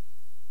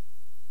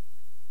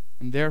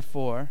 And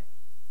therefore,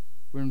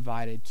 we're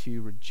invited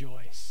to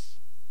rejoice,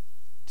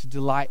 to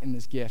delight in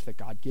this gift that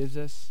God gives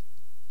us,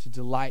 to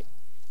delight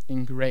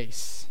in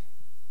grace.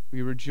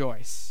 We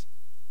rejoice.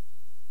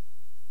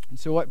 And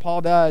so what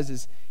Paul does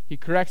is he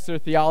corrects their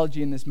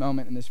theology in this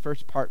moment, in this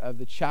first part of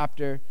the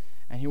chapter,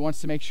 and he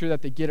wants to make sure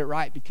that they get it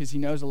right because he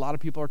knows a lot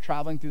of people are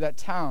traveling through that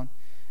town.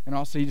 And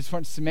also he just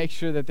wants to make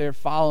sure that they're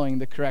following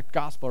the correct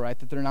gospel, right?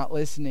 That they're not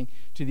listening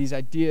to these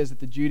ideas that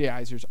the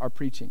Judaizers are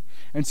preaching.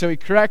 And so he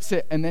corrects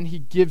it, and then he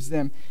gives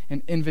them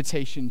an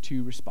invitation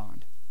to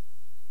respond.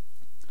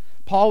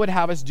 Paul would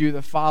have us do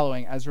the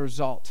following as a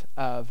result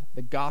of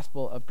the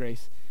gospel of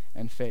grace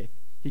and faith.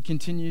 He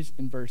continues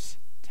in verse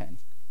 10.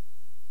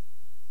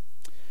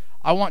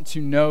 I want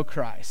to know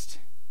Christ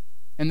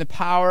and the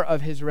power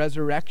of his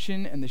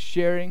resurrection and the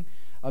sharing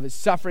of his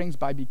sufferings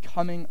by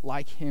becoming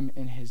like him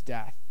in his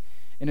death,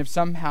 and if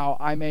somehow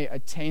I may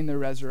attain the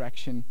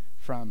resurrection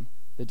from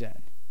the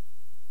dead.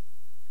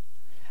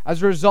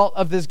 As a result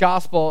of this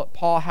gospel,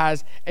 Paul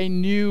has a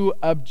new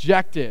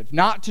objective,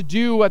 not to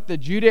do what the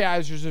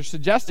Judaizers are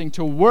suggesting,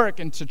 to work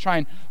and to try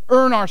and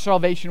earn our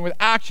salvation with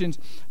actions,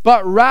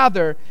 but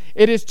rather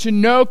it is to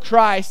know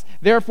Christ,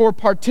 therefore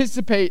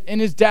participate in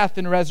his death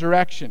and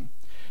resurrection,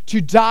 to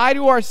die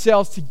to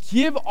ourselves, to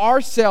give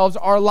ourselves,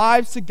 our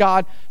lives to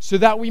God, so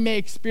that we may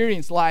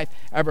experience life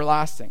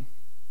everlasting.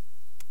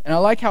 And I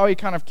like how he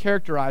kind of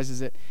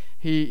characterizes it.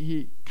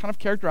 He kind of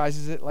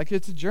characterizes it like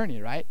it's a journey,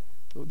 right?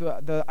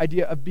 The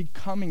idea of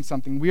becoming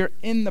something. We are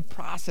in the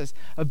process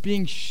of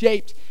being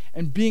shaped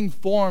and being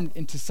formed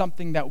into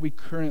something that we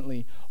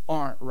currently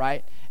aren't,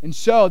 right? And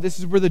so this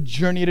is where the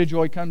journey to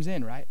joy comes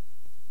in, right?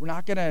 We're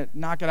not going to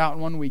knock it out in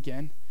one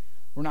weekend.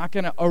 We're not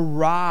going to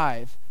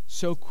arrive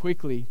so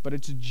quickly, but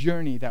it's a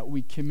journey that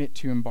we commit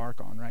to embark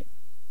on, right?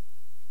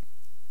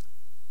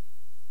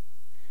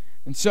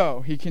 And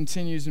so he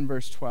continues in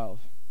verse 12.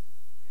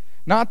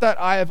 Not that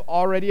I have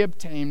already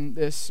obtained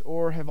this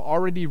or have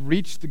already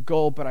reached the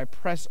goal, but I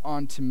press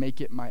on to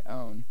make it my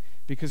own,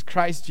 because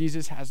Christ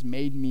Jesus has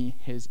made me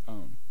his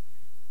own.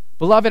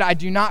 Beloved, I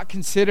do not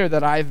consider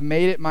that I have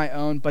made it my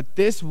own, but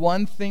this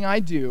one thing I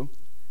do,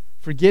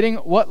 forgetting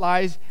what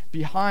lies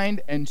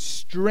behind and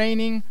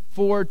straining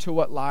forward to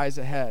what lies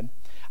ahead.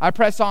 I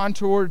press on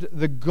toward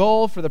the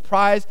goal for the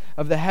prize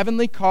of the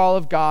heavenly call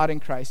of God in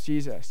Christ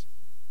Jesus.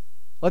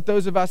 Let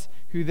those of us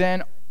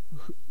then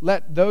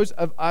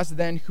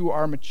who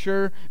are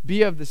mature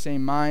be of the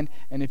same mind,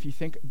 and if you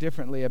think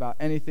differently about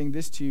anything,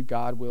 this too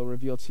God will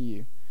reveal to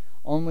you.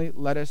 Only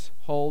let us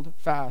hold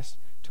fast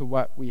to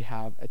what we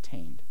have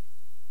attained.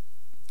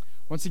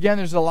 Once again,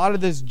 there's a lot of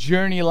this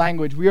journey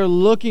language. We are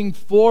looking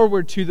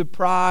forward to the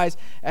prize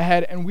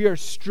ahead, and we are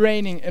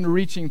straining and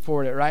reaching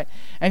for it, right?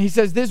 And he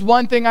says, this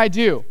one thing I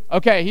do.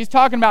 Okay, he's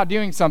talking about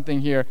doing something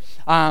here,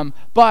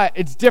 but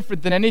it's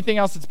different than anything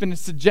else that's been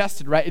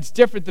suggested, right? It's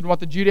different than what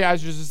the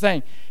Judaizers are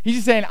saying. He's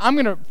just saying, I'm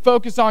going to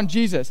focus on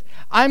Jesus.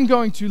 I'm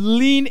going to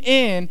lean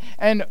in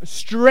and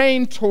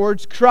strain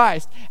towards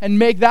Christ and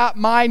make that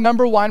my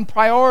number one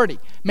priority.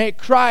 Make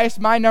Christ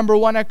my number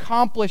one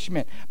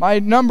accomplishment, my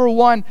number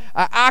one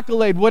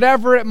accolade,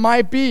 whatever it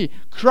might be.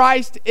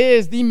 Christ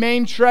is the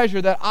main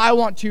treasure that I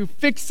want to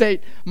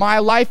fixate my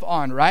life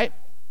on, right?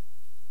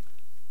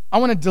 I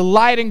want to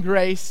delight in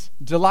grace,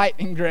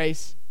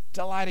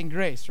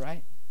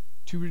 right?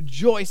 To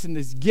rejoice in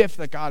this gift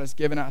that God has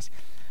given us.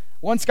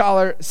 One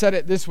scholar said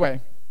it this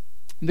way: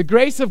 the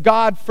grace of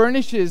God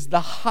furnishes the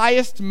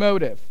highest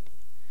motive.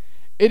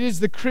 It is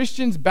the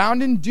Christian's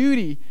bounden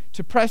duty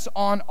to press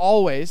on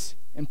always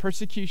in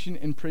persecution,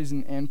 in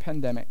prison, and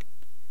pandemic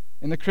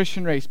in the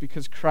Christian race,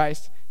 because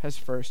Christ has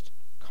first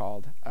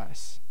called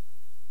us.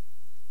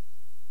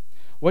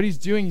 What he's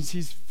doing is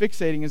he's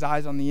fixating his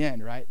eyes on the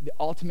end, right? The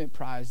ultimate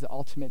prize, the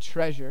ultimate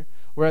treasure,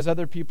 whereas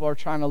other people are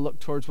trying to look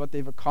towards what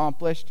they've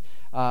accomplished,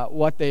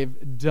 what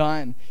they've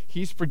done.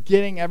 He's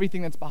forgetting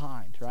everything that's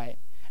behind, right?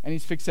 And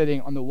he's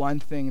fixating on the one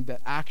thing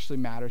that actually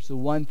matters, the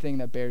one thing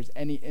that bears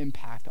any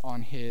impact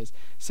on his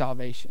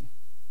salvation.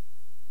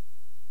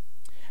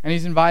 And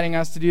he's inviting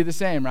us to do the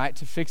same, right?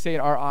 To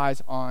fixate our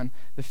eyes on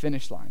the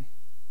finish line.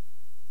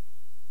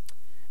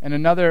 And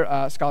another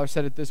scholar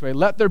said it this way: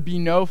 let there be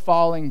no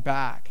falling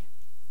back.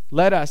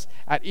 Let us,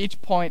 at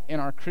each point in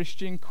our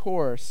Christian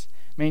course,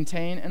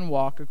 maintain and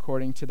walk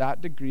according to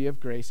that degree of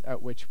grace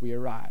at which we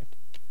arrived.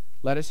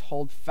 Let us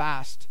hold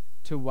fast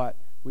to what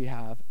we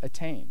have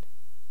attained.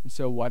 And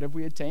so what have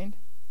we attained?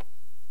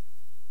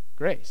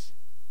 Grace.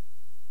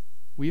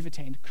 We've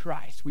attained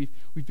Christ. We've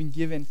been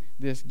given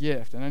this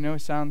gift. And I know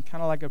it sounds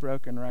kind of like a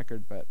broken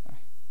record, but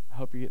I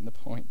hope you're getting the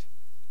point.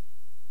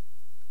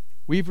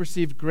 We've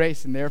received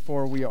grace, and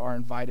therefore we are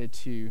invited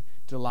to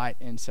delight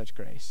in such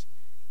grace.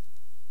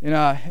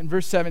 In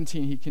verse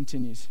 17, he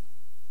continues,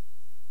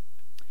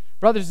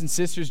 Brothers and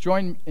sisters,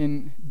 join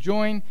in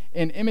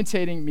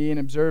imitating me and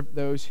observe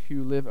those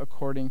who live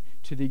according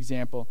to the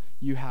example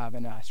you have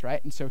in us,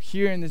 right? And so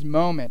here in this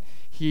moment,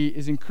 he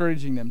is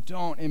encouraging them,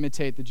 don't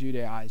imitate the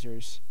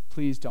Judaizers.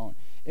 Please don't.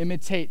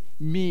 Imitate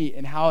me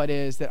and how it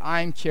is that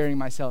I'm carrying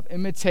myself.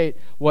 Imitate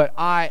what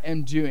I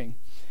am doing.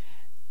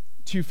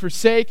 To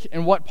forsake,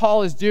 and what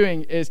Paul is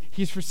doing is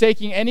he's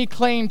forsaking any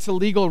claim to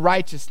legal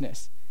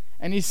righteousness.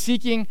 And he's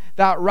seeking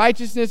that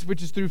righteousness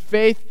which is through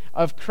faith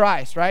of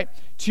Christ, right?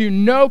 To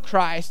know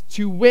Christ,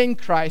 to win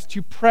Christ,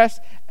 to press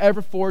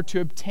ever forward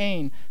to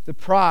obtain the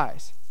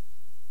prize.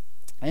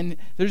 And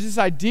there's this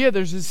idea,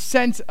 there's this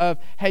sense of,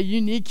 hey,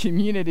 you need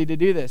community to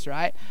do this,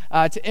 right?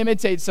 To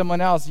imitate someone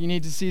else, you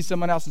need to see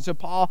someone else. And so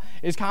Paul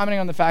is commenting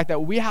on the fact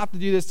that we have to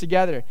do this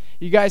together.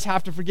 You guys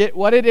have to forget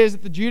what it is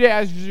that the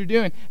Judaizers are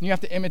doing, and you have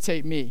to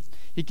imitate me.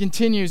 He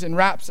continues and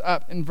wraps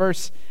up in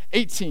verse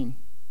 18.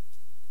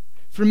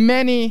 For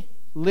many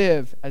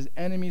live as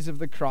enemies of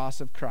the cross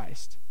of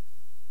Christ.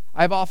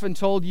 I've often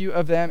told you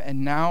of them,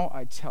 and now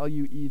I tell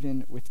you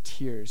even with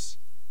tears.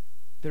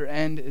 Their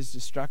end is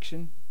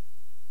destruction.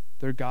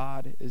 Their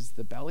God is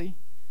the belly,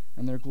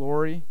 and their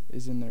glory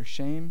is in their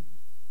shame.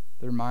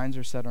 Their minds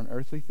are set on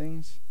earthly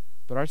things,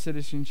 but our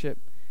citizenship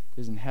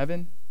is in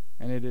heaven,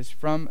 and it is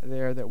from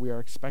there that we are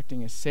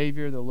expecting a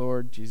Savior, the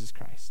Lord Jesus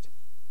Christ.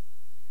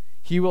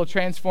 He will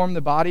transform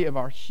the body of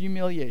our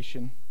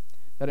humiliation,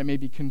 that it may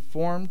be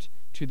conformed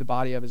to the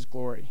body of his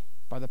glory,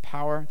 by the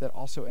power that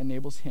also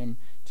enables him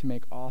to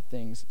make all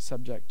things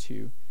subject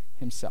to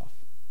himself.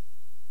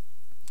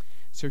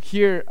 So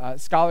here,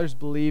 scholars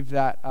believe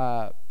that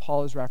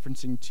Paul is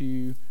referencing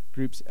two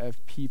groups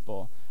of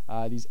people,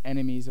 these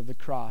enemies of the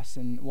cross.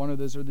 And one of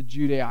those are the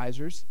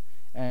Judaizers,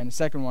 and the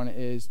second one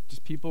is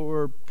just people who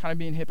are kind of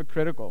being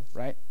hypocritical,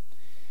 right?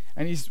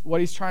 And what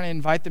he's trying to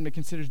invite them to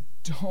consider is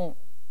don't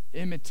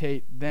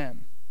imitate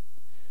them.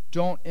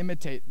 Don't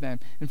imitate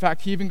them. In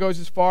fact, he even goes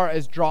as far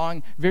as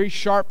drawing very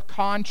sharp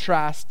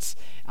contrasts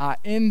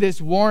in this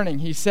warning.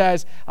 He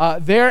says,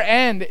 their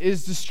end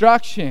is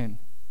destruction,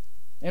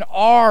 and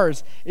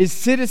ours is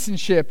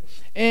citizenship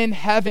in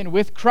heaven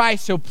with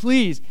Christ. So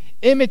please,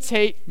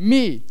 imitate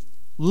me.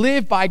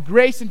 Live by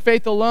grace and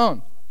faith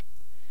alone.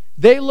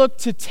 They look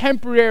to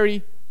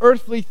temporary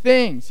earthly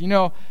things. You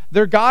know,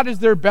 their God is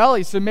their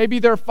belly, so maybe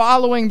they're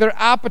following their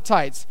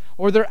appetites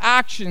or their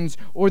actions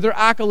or their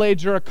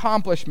accolades or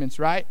accomplishments,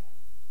 right?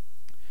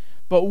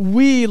 But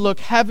we look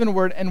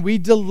heavenward and we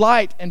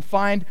delight and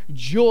find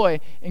joy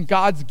in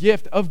God's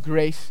gift of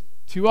grace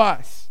to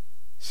us.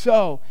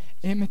 So,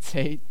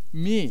 imitate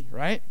me,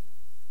 right?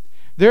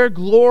 Their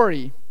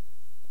glory,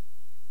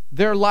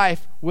 their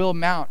life will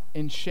mount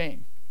in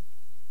shame.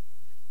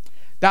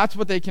 That's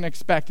what they can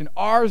expect. And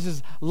ours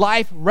is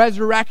life,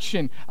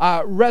 resurrection,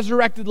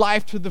 resurrected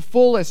life to the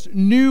fullest.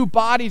 New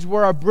bodies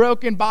where our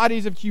broken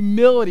bodies of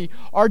humility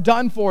are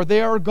done for. They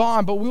are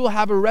gone, but we will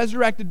have a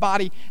resurrected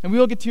body and we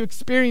will get to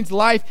experience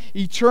life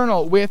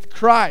eternal with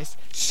Christ.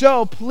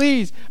 So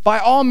please, by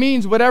all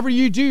means, whatever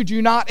you do,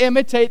 do not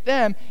imitate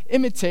them.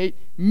 Imitate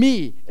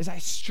me as I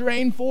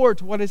strain forward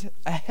to what is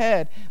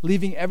ahead,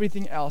 leaving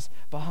everything else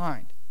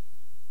behind.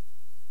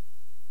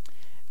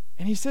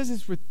 And he says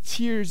this with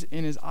tears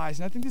in his eyes.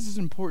 And I think this is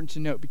important to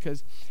note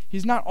because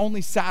he's not only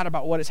sad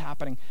about what is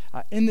happening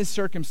in this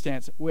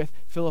circumstance with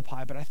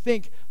Philippi, but I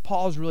think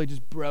Paul is really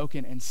just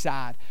broken and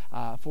sad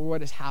for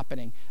what is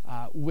happening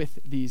with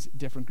these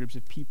different groups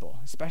of people,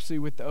 especially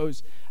with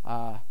those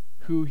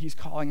who he's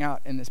calling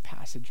out in this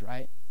passage,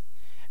 right?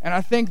 And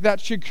I think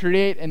that should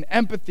create an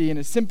empathy and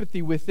a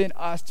sympathy within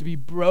us to be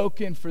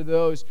broken for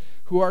those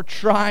who are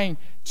trying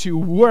to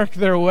work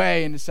their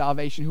way into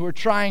salvation, who are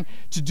trying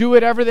to do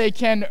whatever they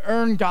can to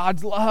earn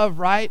God's love,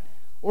 right?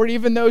 Or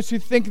even those who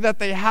think that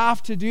they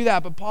have to do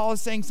that. But Paul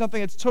is saying something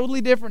that's totally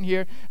different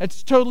here,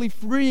 that's totally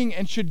freeing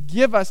and should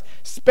give us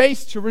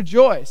space to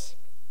rejoice.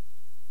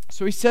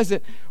 So he says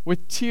it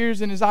with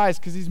tears in his eyes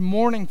because he's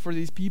mourning for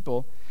these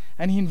people,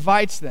 and he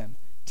invites them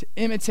to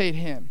imitate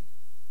him,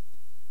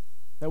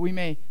 that we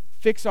may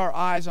fix our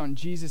eyes on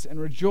Jesus and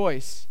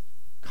rejoice,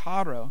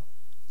 karo,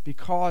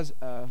 because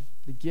of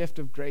the gift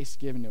of grace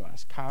given to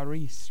us,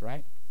 charis,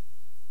 right?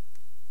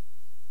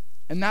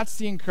 And that's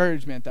the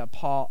encouragement that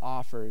Paul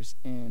offers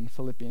in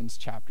Philippians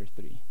chapter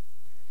 3.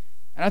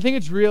 And I think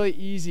it's really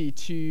easy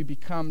to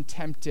become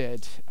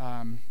tempted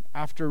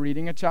after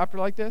reading a chapter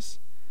like this.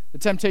 The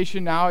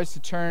temptation now is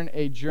to turn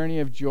a journey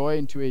of joy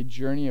into a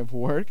journey of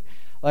work.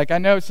 Like I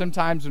know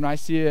sometimes when I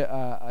see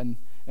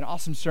an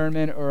awesome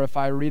sermon or if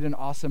I read an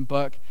awesome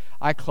book,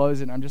 I close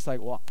it and I'm just like,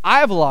 well, I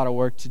have a lot of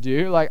work to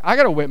do. Like I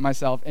got to whip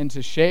myself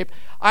into shape.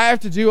 I have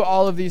to do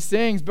all of these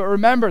things. But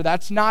remember,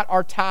 that's not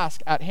our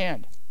task at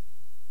hand.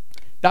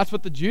 That's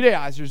what the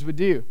Judaizers would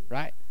do,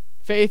 right?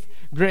 Faith,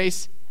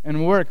 grace,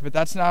 and work. But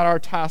that's not our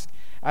task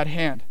at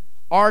hand.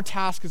 Our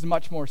task is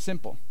much more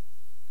simple.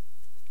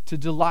 To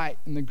delight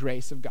in the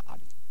grace of God.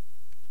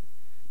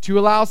 To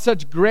allow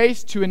such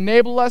grace to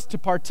enable us to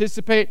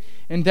participate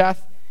in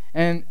death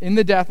and in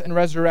the death and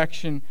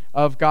resurrection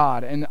of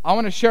God. And I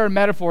want to share a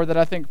metaphor that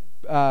I think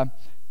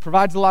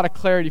provides a lot of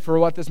clarity for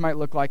what this might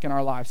look like in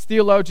our lives.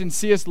 Theologian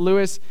C.S.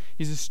 Lewis,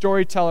 he's a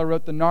storyteller,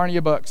 wrote the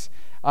Narnia books.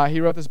 He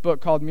wrote this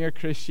book called Mere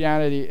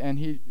Christianity, and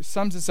he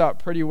sums this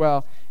up pretty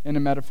well in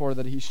a metaphor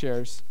that he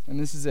shares. And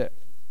this is it.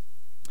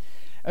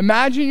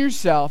 Imagine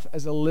yourself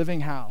as a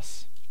living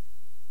house.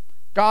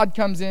 God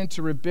comes in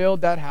to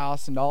rebuild that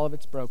house and all of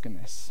its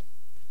brokenness.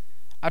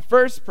 At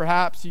first,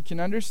 perhaps you can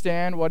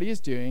understand what he is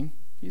doing.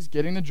 He's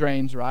getting the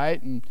drains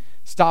right and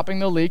stopping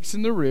the leaks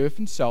in the roof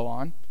and so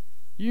on.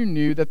 You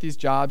knew that these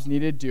jobs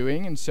needed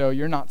doing, and so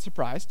you're not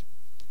surprised.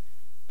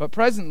 But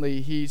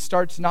presently, he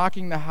starts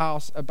knocking the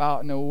house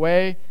about in a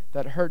way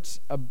that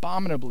hurts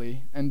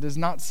abominably and does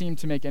not seem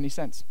to make any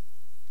sense.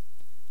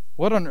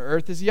 What on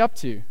earth is he up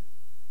to?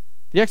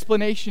 The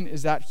explanation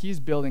is that he's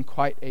building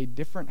quite a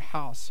different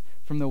house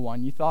from the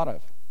one you thought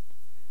of.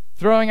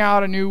 Throwing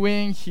out a new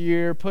wing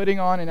here, putting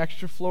on an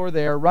extra floor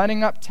there,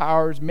 running up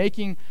towers,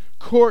 making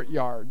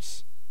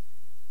courtyards.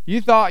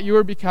 You thought you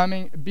were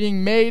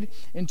being made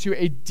into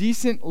a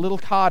decent little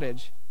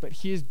cottage, but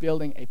he is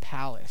building a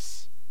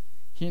palace.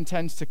 He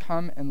intends to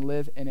come and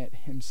live in it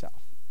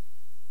himself.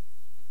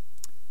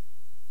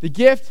 The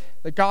gift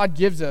that God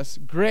gives us,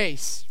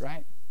 grace,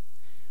 right,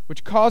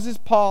 which causes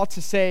Paul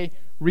to say,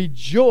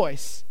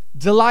 rejoice,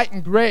 delight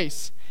in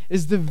grace,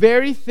 is the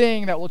very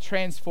thing that will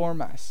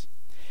transform us.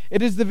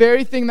 It is the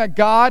very thing that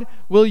God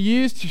will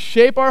use to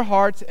shape our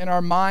hearts and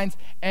our minds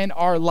and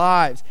our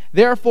lives.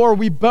 Therefore,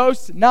 we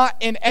boast not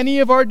in any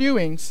of our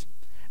doings,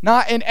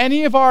 not in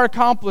any of our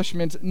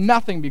accomplishments,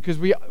 nothing, because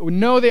we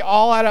know they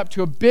all add up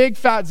to a big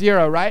fat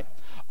zero, right?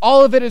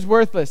 All of it is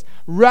worthless.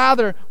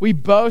 Rather, we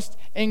boast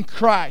in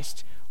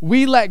Christ.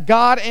 We let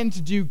God in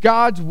to do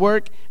God's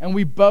work, and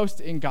we boast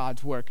in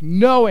God's work,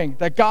 knowing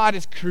that God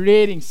is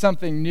creating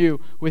something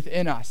new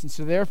within us. And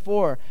so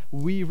therefore,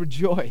 we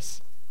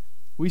rejoice.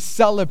 We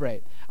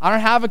celebrate. I don't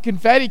have a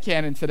confetti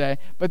cannon today,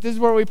 but this is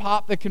where we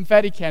pop the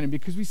confetti cannon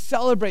because we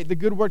celebrate the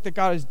good work that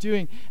God is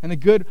doing and the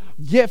good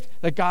gift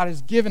that God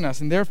has given us,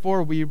 and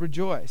therefore we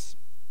rejoice.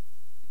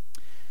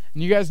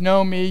 And you guys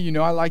know me, you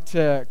know I like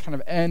to kind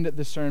of end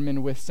the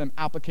sermon with some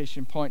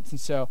application points, and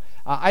so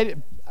I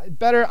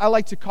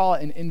like to call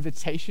it an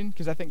invitation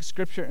because I think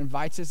Scripture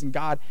invites us and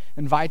God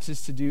invites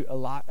us to do a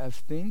lot of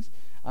things.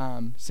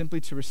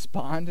 Simply to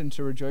respond and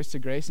to rejoice to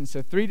grace. And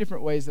so 3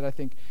 different ways that I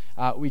think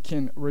we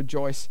can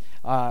rejoice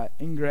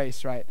in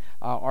grace, right,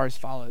 are as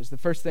follows. The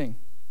first thing,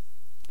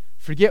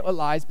 forget what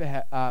lies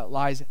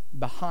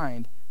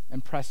behind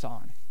and press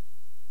on.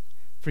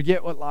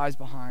 Forget what lies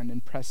behind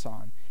and press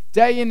on.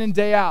 Day in and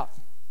day out,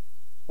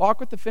 walk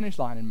with the finish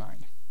line in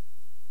mind.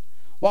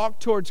 Walk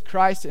towards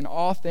Christ in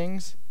all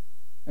things,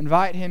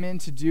 invite him in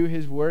to do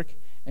his work,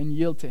 and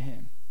yield to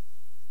him.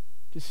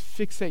 Just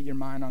fixate your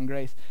mind on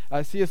grace.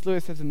 C.S.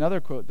 Lewis has another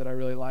quote that I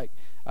really like.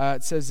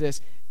 It says this,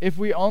 if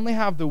we only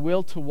have the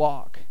will to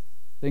walk,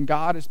 then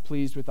God is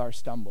pleased with our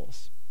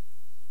stumbles.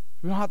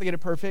 We don't have to get it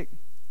perfect,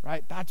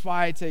 right? That's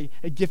why it's a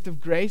gift of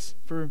grace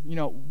for,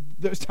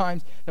 those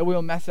times that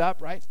we'll mess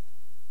up, right?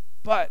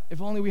 But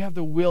if only we have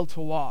the will to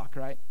walk,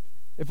 right?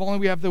 If only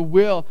we have the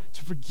will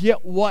to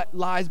forget what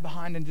lies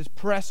behind and just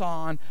press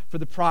on for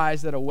the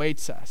prize that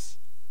awaits us.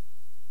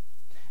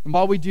 And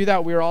while we do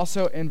that, we are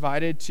also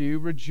invited to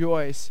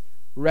rejoice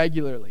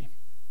regularly.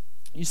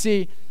 You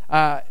see,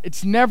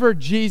 it's never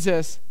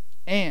Jesus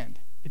and.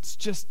 It's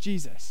just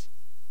Jesus.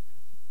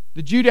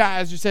 The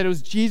Judaizers said it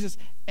was Jesus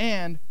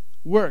and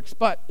works,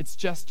 but it's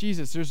just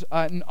Jesus. There's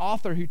an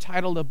author who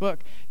titled a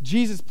book,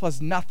 Jesus plus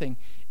nothing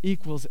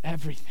equals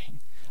everything.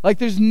 Like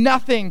there's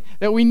nothing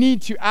that we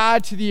need to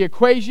add to the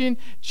equation.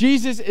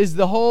 Jesus is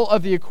the whole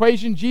of the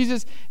equation.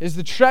 Jesus is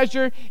the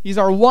treasure. He's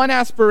our one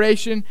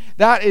aspiration.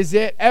 That is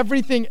it.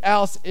 Everything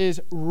else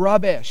is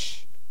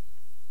rubbish.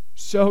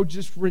 So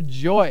just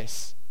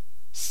rejoice.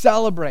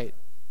 Celebrate.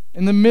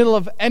 In the middle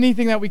of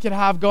anything that we could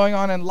have going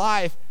on in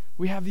life,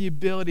 we have the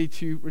ability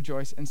to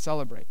rejoice and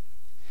celebrate.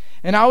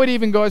 And I would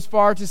even go as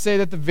far to say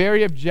that the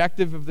very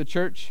objective of the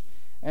church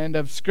and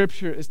of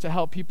Scripture is to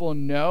help people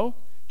know,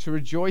 to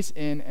rejoice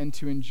in, and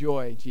to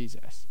enjoy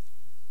Jesus.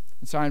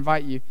 And so I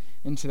invite you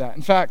into that.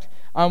 In fact,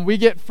 we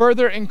get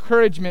further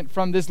encouragement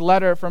from this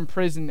letter from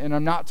prison, and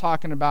I'm not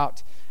talking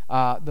about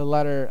the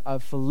letter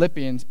of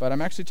Philippians, but I'm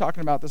actually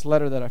talking about this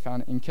letter that I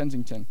found in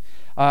Kensington.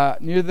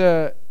 Near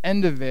the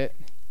end of it,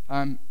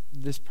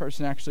 this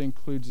person actually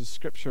includes a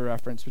scripture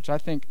reference, which I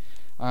think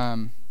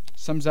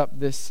sums up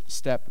this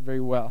step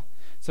very well.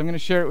 So I'm going to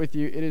share it with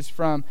you. It is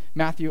from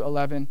Matthew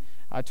 11,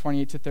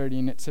 28 to 30,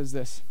 and it says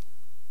this.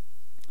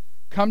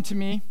 Come to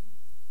me,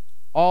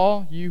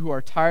 all you who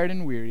are tired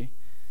and weary,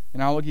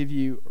 and I will give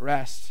you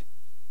rest.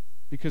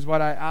 Because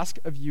what I ask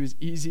of you is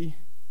easy,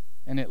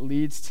 and it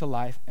leads to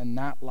life, and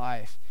that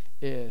life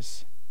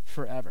is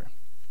forever.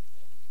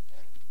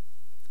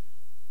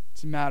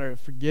 It's a matter of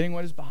forgetting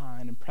what is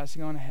behind and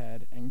pressing on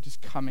ahead and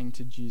just coming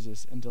to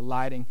Jesus and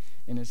delighting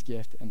in his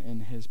gift and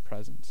in his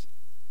presence.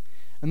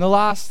 And the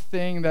last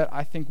thing that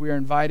I think we are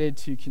invited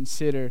to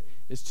consider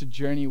is to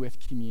journey with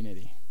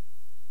community.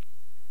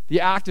 The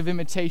act of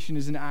imitation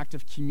is an act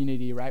of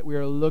community, right? We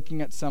are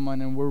looking at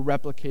someone and we're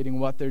replicating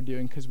what they're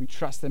doing because we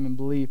trust them and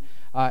believe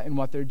in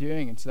what they're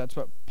doing. And so that's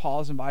what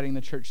Paul is inviting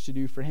the church to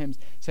do for him,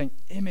 saying,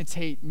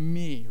 imitate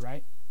me,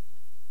 right?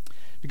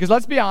 Because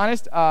let's be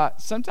honest,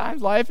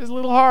 sometimes life is a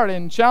little hard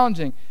and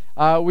challenging.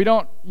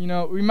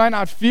 We might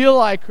not feel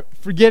like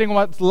forgetting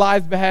what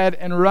lies ahead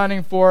and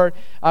running forward.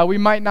 We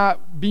might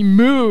not be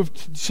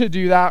moved to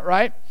do that,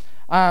 right?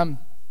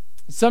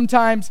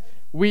 Sometimes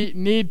we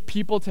need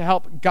people to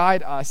help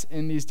guide us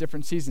in these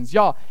different seasons.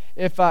 Y'all,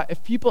 if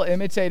people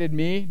imitated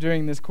me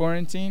during this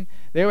quarantine,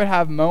 they would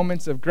have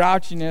moments of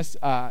grouchiness,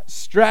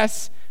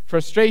 stress,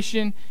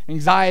 frustration,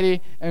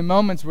 anxiety, and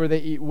moments where they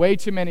eat way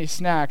too many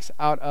snacks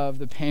out of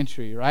the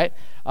pantry, right?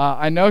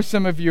 I know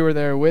some of you are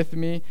there with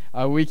me.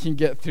 We can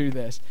get through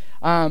this.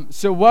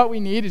 So what we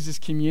need is this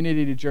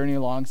community to journey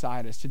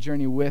alongside us, to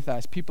journey with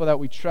us, people that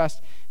we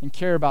trust and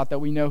care about, that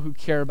we know who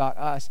care about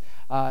us,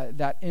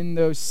 that in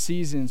those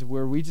seasons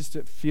where we just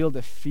feel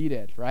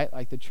defeated, right,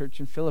 like the church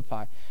in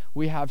Philippi,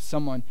 we have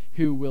someone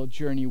who will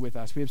journey with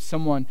us. We have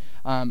someone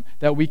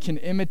that we can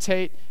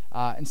imitate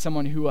and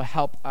someone who will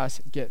help us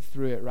get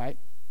through it, right?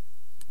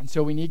 And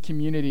so we need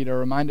community to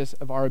remind us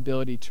of our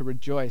ability to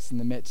rejoice in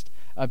the midst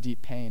of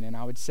deep pain. And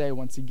I would say,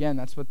 once again,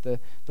 that's what the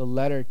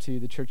letter to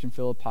the church in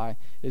Philippi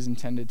is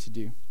intended to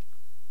do.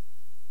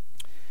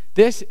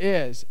 This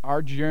is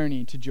our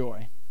journey to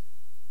joy.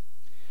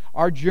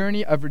 Our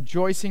journey of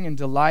rejoicing and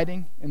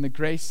delighting in the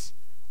grace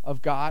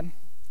of God.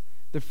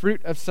 The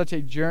fruit of such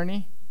a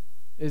journey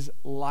is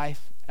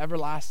life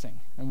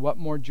everlasting. And what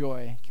more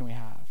joy can we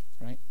have,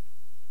 right?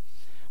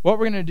 What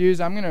we're going to do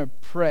is I'm going to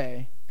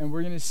pray, and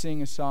we're going to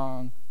sing a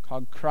song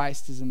called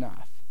Christ is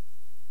Enough.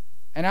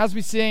 And as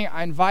we sing,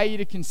 I invite you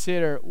to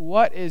consider,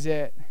 what is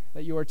it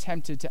that you are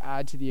tempted to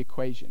add to the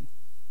equation?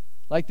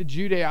 Like the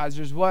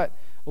Judaizers, what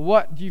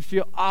do you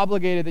feel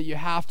obligated that you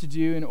have to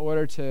do in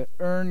order to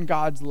earn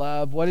God's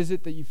love? What is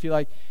it that you feel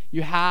like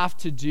you have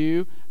to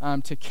do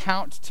to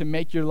count, to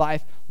make your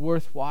life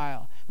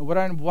worthwhile? And what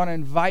I want to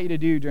invite you to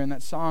do during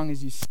that song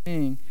as you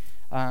sing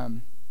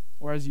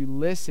or as you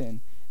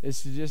listen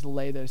is to just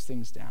lay those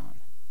things down,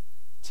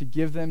 to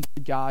give them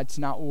to God, to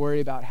not worry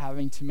about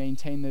having to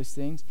maintain those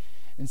things,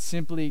 and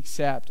simply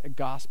accept a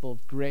gospel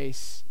of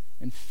grace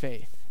and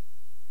faith.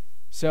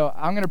 So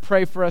I'm going to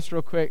pray for us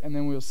real quick, and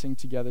then we'll sing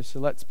together. So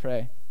let's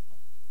pray.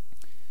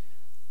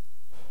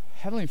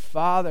 Heavenly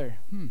Father,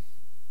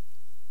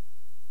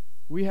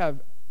 we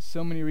have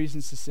so many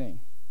reasons to sing.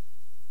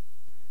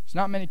 There's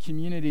not many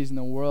communities in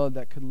the world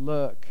that could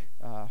look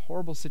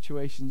horrible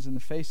situations in the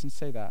face and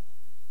say that.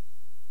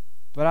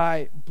 But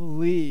I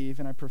believe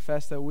and I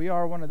profess that we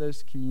are one of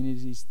those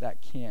communities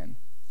that can.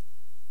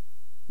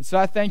 And so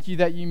I thank you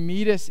that you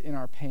meet us in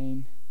our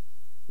pain,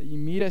 that you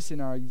meet us in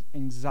our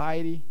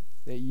anxiety,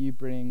 that you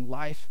bring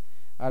life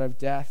out of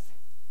death,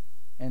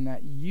 and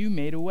that you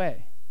made a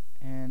way.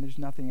 And there's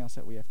nothing else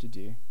that we have to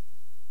do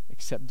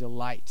except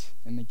delight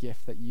in the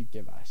gift that you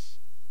give us.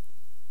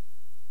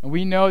 And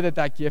we know that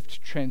that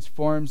gift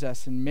transforms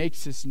us and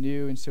makes us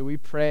new. And so we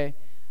pray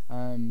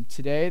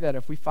today that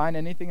if we find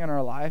anything in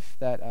our life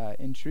that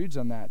intrudes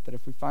on that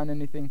if we find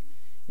anything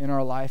in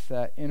our life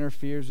that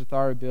interferes with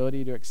our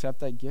ability to accept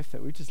that gift,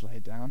 that we just lay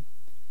it down,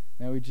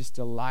 and that we just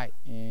delight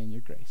in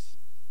your grace.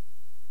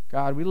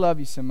 God, we love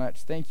you so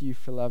much. Thank you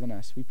for loving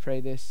us. We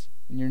pray this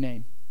in your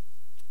name.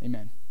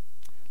 Amen.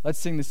 Let's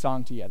sing the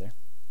song together.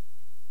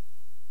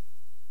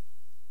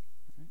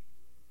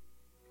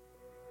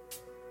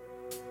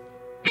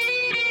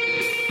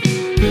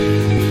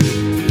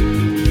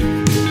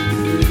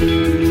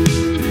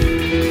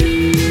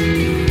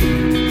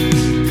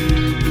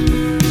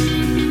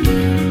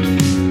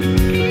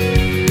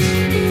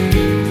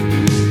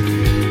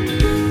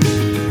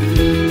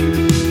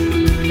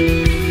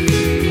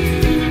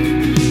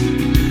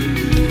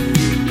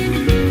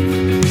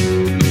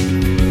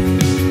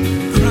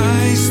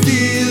 Christ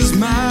is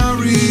my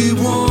reward.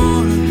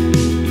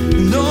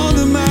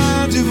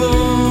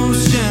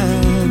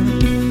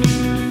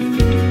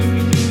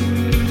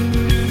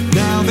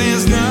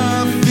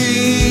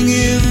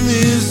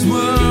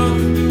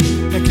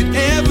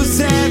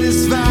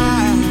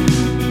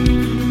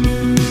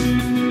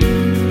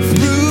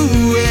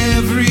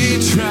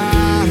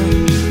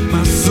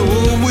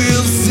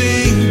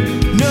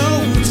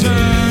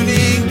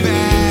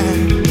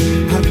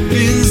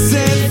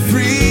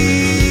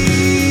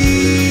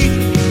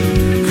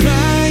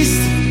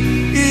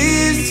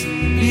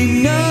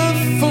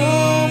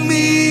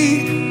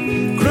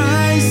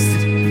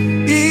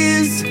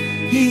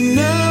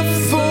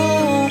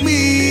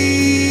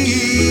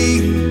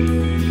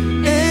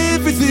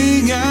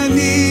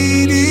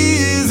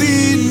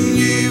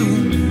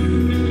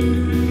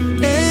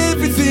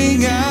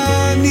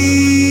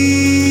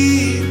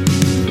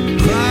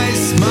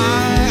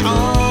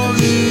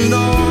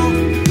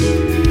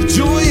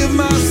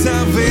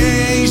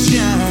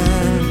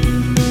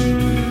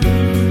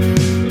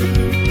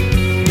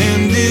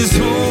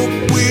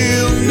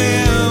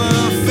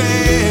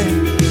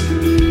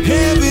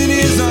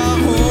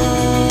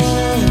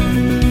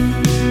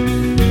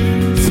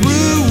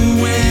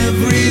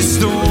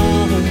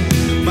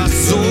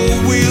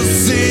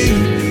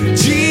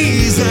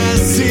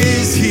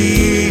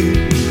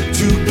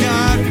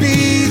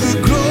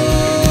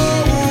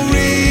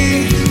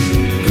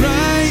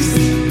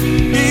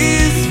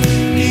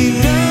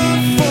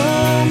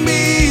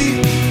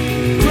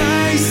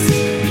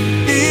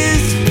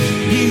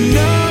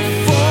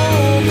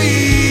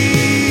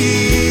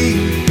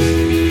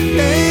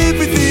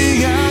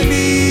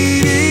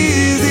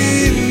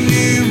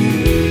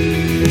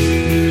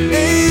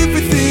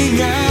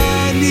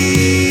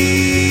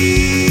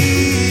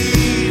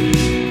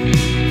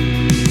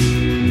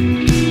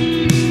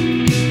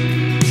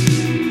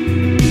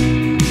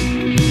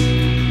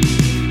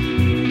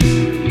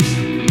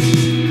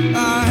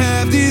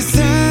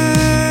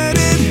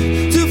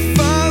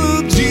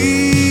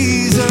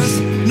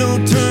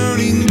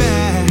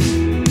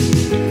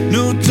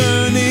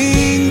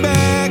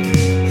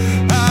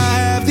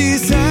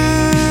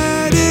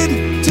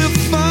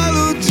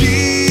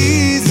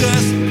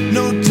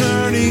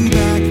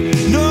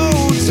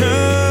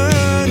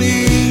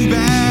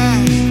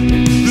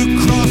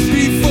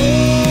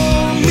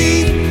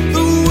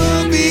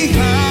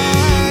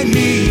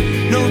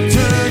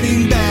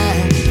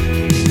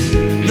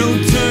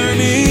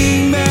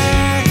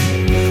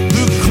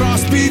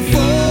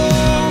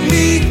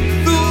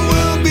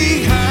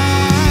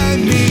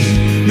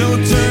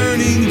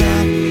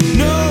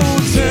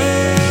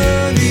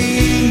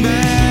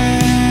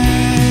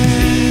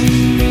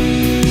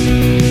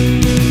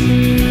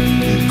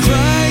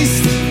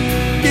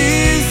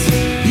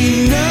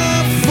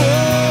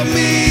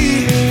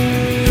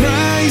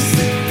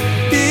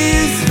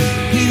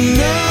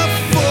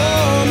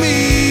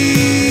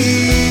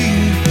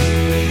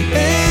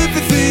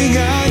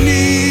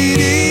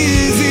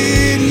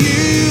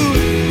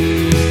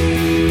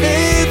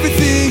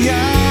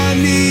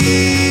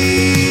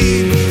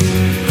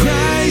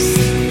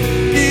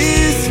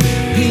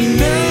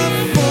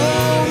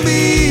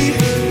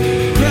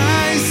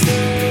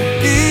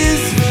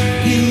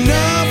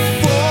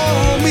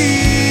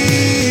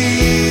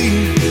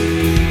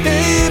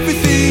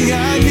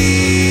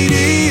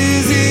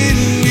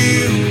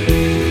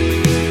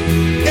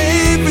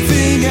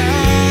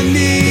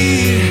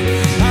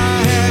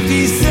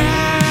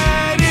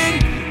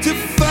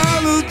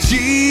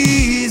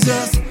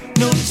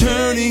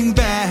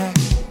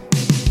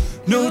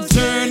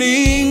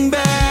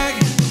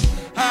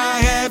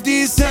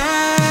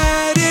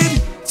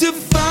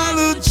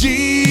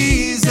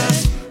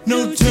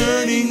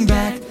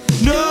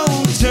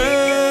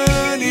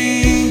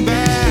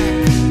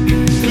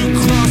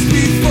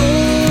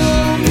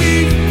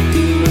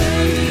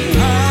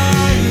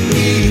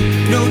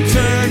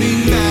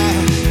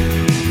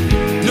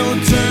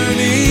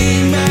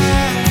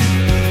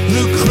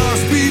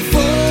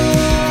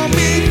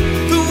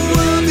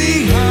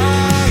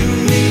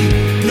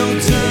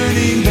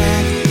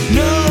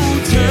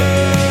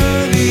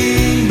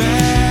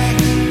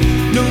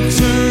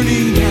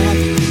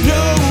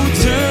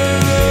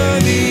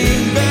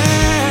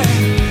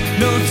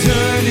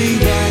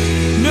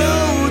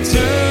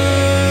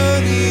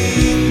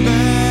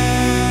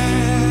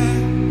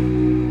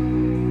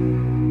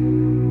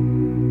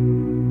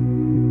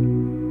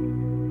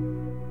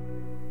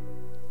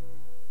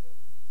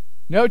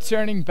 No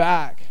turning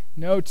back.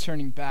 No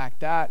turning back.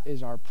 That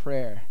is our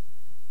prayer.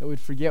 That we'd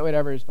forget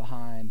whatever is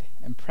behind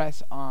and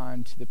press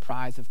on to the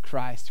prize of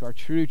Christ, to our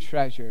true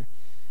treasure,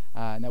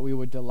 and that we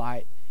would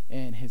delight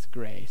in his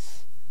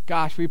grace.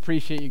 Gosh, we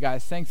appreciate you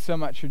guys. Thanks so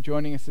much for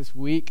joining us this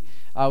week.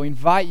 We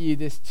invite you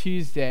this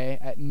Tuesday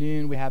at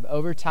noon. We have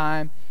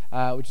Overtime,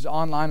 which is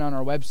online on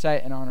our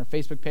website and on our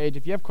Facebook page.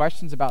 If you have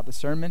questions about the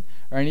sermon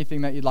or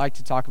anything that you'd like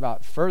to talk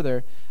about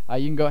further,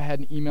 you can go ahead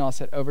and email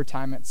us at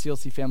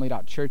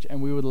overtime@clcfamily.church,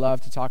 and we would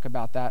love to talk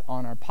about that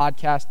on our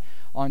podcast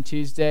on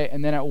Tuesday.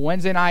 And then at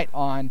Wednesday night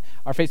on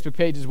our Facebook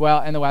page as well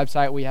and the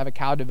website, we have a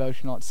cow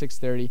devotional at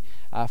 6:30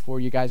 for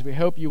you guys. We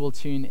hope you will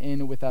tune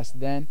in with us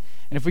then.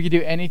 And if we could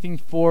do anything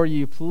for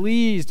you,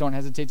 please don't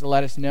hesitate to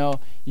let us know.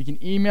 You can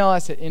email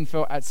us at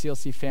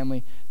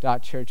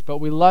info@clcfamily.church. But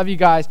we love you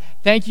guys.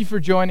 Thank you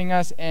for joining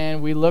us,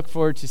 and we look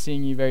forward to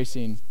seeing you very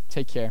soon.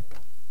 Take care.